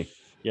 unfortunately.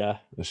 Yeah.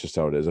 That's just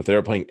how it is. If they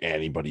were playing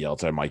anybody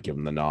else, I might give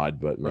them the nod,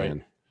 but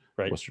man,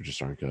 right. Worcester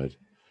just aren't good.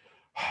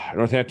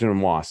 Northampton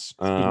and Wass.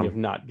 Speaking of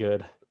not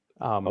good.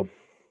 I'm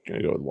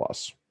gonna go with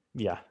Wass.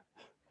 Yeah.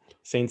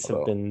 Saints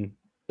have been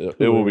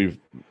it will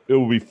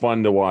be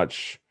fun to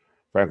watch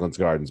Franklin's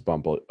Gardens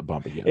bump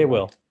again. It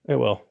will.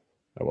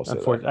 I will say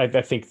that.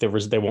 I think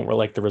they won't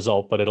like the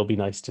result, but it'll be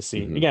nice to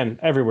see. Again,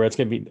 everywhere it's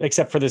going to be,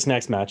 except for this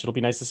next match. It'll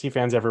be nice to see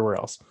fans everywhere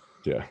else.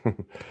 Yeah.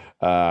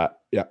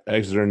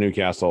 Exeter,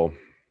 Newcastle.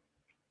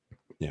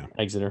 Yeah.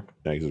 Exeter.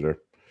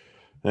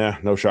 Yeah,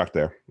 no shock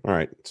there. All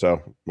right. So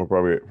we're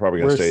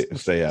probably going to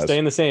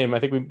staying the same. I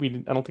think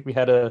we I don't think we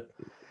had a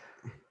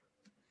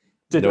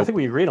I think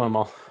we agreed on them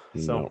all.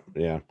 So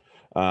no,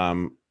 yeah.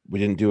 We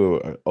didn't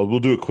do we'll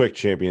do a quick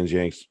Champions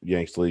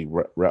Yanks League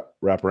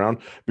wrap around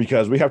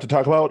because we have to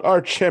talk about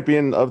our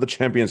champion of the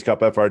Champions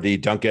Cup,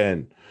 FRD,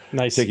 Duncan.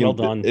 Nice, well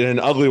done. In an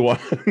ugly one,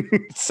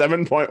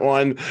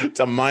 7.1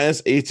 to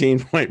minus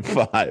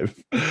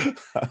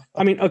 18.5.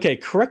 I mean, okay,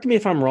 correct me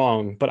if I'm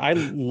wrong, but I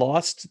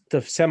lost the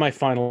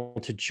semifinal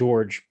to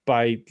George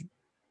by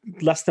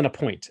less than a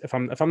point, if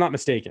I'm not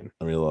mistaken.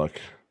 Let me look.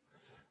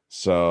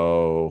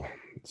 So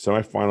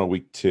semifinal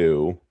week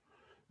 2,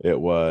 it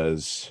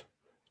was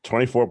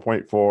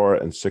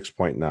 24.4 and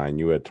 6.9.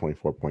 You had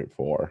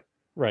 24.4.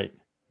 Right.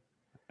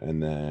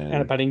 And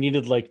then but I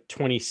needed like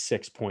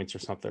 26 points or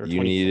something. Or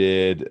you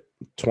needed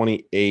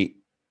 28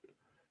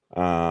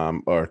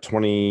 or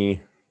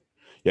 20.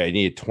 Yeah, you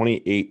needed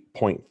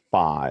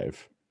 28.5.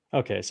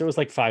 Okay, so it was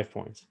like 5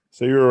 points.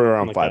 So you were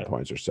around 5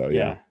 points or so.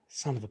 Yeah.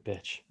 Son of a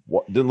bitch.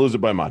 Didn't lose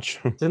it by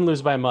much. Didn't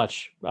lose by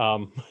much.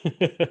 And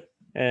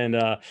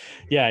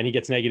and he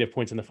gets negative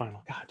points in the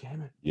final. God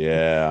damn it.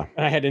 Yeah.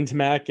 And I had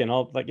Intimac and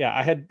all, like,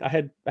 I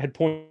had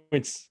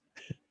points.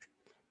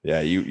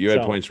 Yeah, you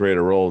had points ready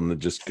to roll and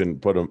just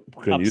couldn't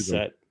use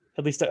them.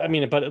 At least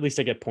at least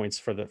I get points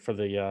for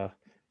the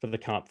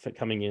comp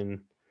coming in.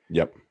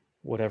 Yep.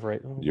 Whatever.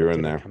 You're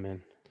in there. Come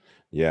in.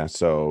 Yeah.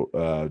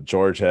 So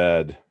George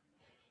had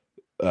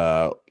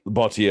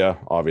Bottia,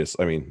 obvious.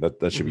 I mean,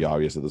 that should be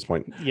obvious at this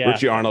point. Yeah.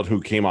 Richie Arnold,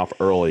 who came off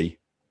early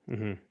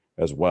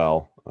as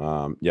well.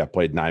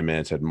 Played 9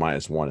 minutes, had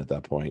 -1 at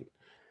that point.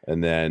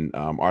 And then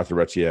Arthur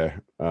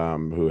Rettier,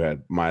 who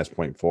had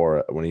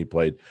 -0.4 when he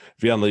played.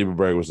 Vian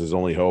Lieberberg was his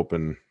only hope,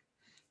 and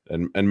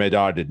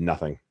Medard did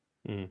nothing.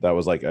 That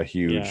was like a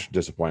huge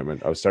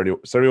disappointment. I was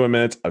 31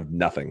 minutes of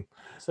nothing.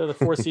 So the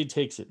 4 seed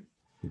takes it.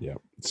 Yeah.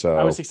 So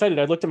I was excited.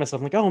 I looked at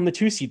myself, I'm like, oh, I'm the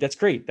 2 seed. That's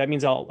great. That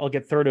means I'll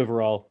get 3rd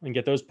overall and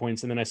get those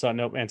points. And then I saw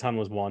nope, Anton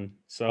was 1.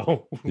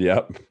 So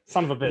yep.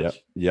 Son of a bitch.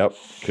 Yep.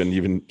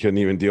 Couldn't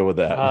even deal with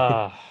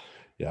that.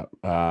 Yeah.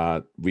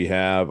 We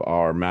have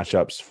our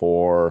matchups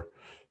for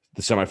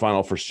the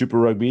semifinal for Super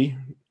Rugby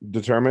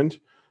determined.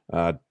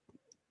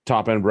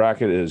 Top end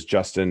bracket is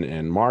Justin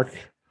and Mark.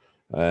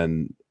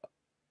 And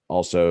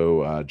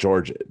also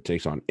George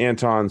takes on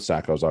Anton.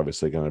 Sacco's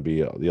obviously going to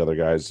be the other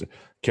guys.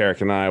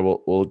 Carrick and I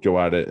will go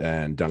at it,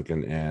 and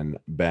Duncan and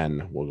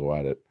Ben will go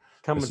at it.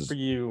 Coming for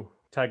you,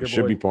 Tiger Boy.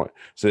 Should be point.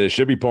 So there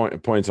should be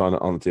points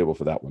on the table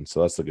for that one.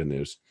 So that's the good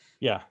news.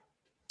 Yeah.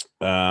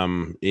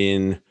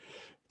 In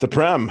the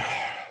Prem,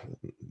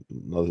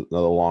 another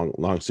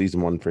long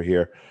season one for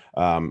here.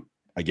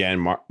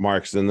 Again,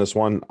 Mark's in this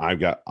one.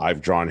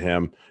 I've drawn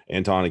him.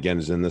 Anton again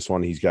is in this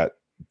one. He's got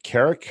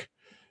Carrick,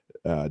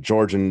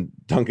 George and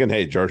Duncan.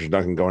 Hey, George and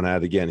Duncan going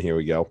at it again. Here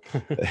we go.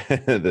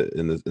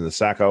 in the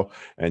Sacco,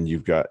 and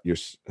you've got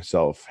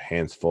yourself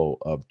hands full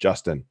of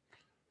Justin.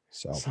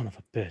 So son of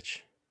a bitch.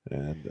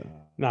 And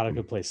not a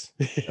good place.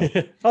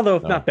 Although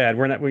not bad.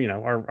 We're not.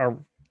 Our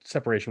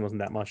separation wasn't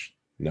that much.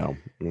 No,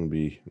 it'll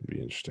be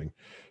interesting.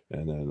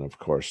 And then of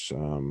course,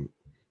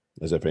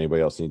 as if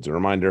anybody else needs a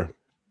reminder,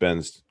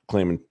 Ben's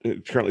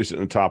currently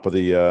sitting on top of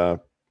the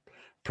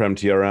Prem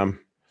TRM.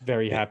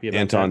 Very happy about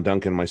Anton, that.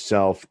 Duncan,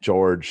 myself,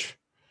 George,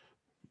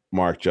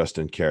 Mark,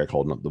 Justin, Carrick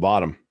holding up the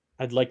bottom.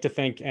 I'd like to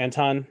thank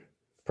Anton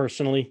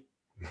personally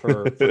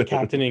for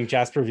captaining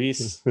Jasper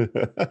Wiese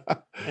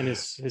and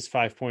his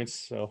 5 points.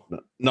 So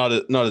not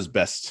his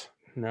best.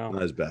 No,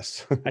 not his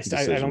best.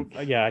 I don't.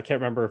 Yeah, I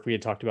can't remember if we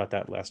had talked about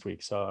that last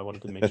week, so I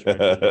wanted to make sure I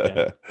did it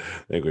again.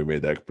 I think we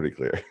made that pretty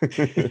clear.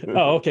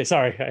 Oh, okay.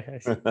 Sorry,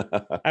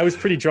 I was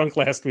pretty drunk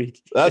last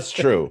week. That's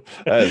true.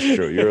 That is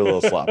true. You're a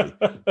little sloppy.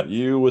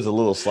 You was a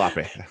little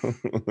sloppy.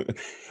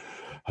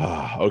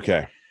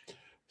 Okay.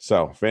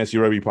 So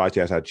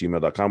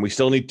fantasyrugbypodcast@gmail.com. We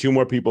still need 2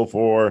 more people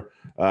for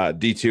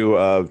D2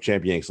 of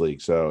Champions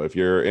League. So if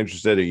you're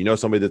interested or you know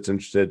somebody that's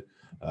interested,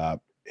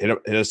 hit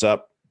us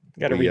up.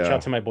 Got to reach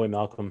out to my boy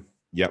Malcolm.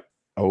 Yep.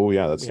 Oh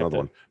yeah, that's another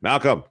one.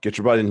 Malcolm, get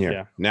your butt in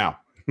here now.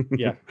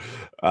 Yeah.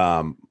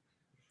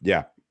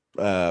 Yeah.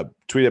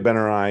 Tweet at Ben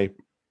or I.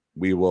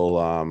 We will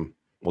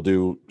we'll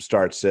do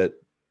start sit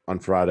on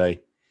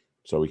Friday,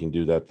 so we can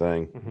do that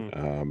thing.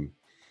 Mm-hmm.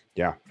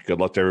 Yeah. Good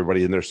luck to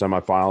everybody in their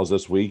semifinals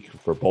this week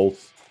for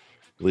both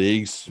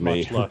leagues.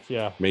 Much luck.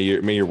 Yeah. May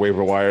your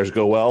waiver wires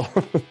go well.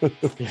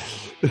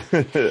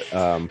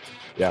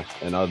 Yeah.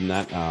 And other than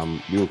that,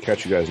 we will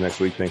catch you guys next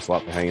week. Thanks a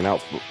lot for hanging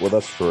out with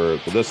us for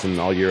this and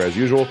all year as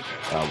usual.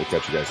 We'll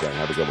catch you guys then.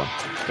 Have a good one.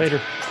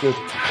 Later.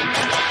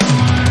 Good.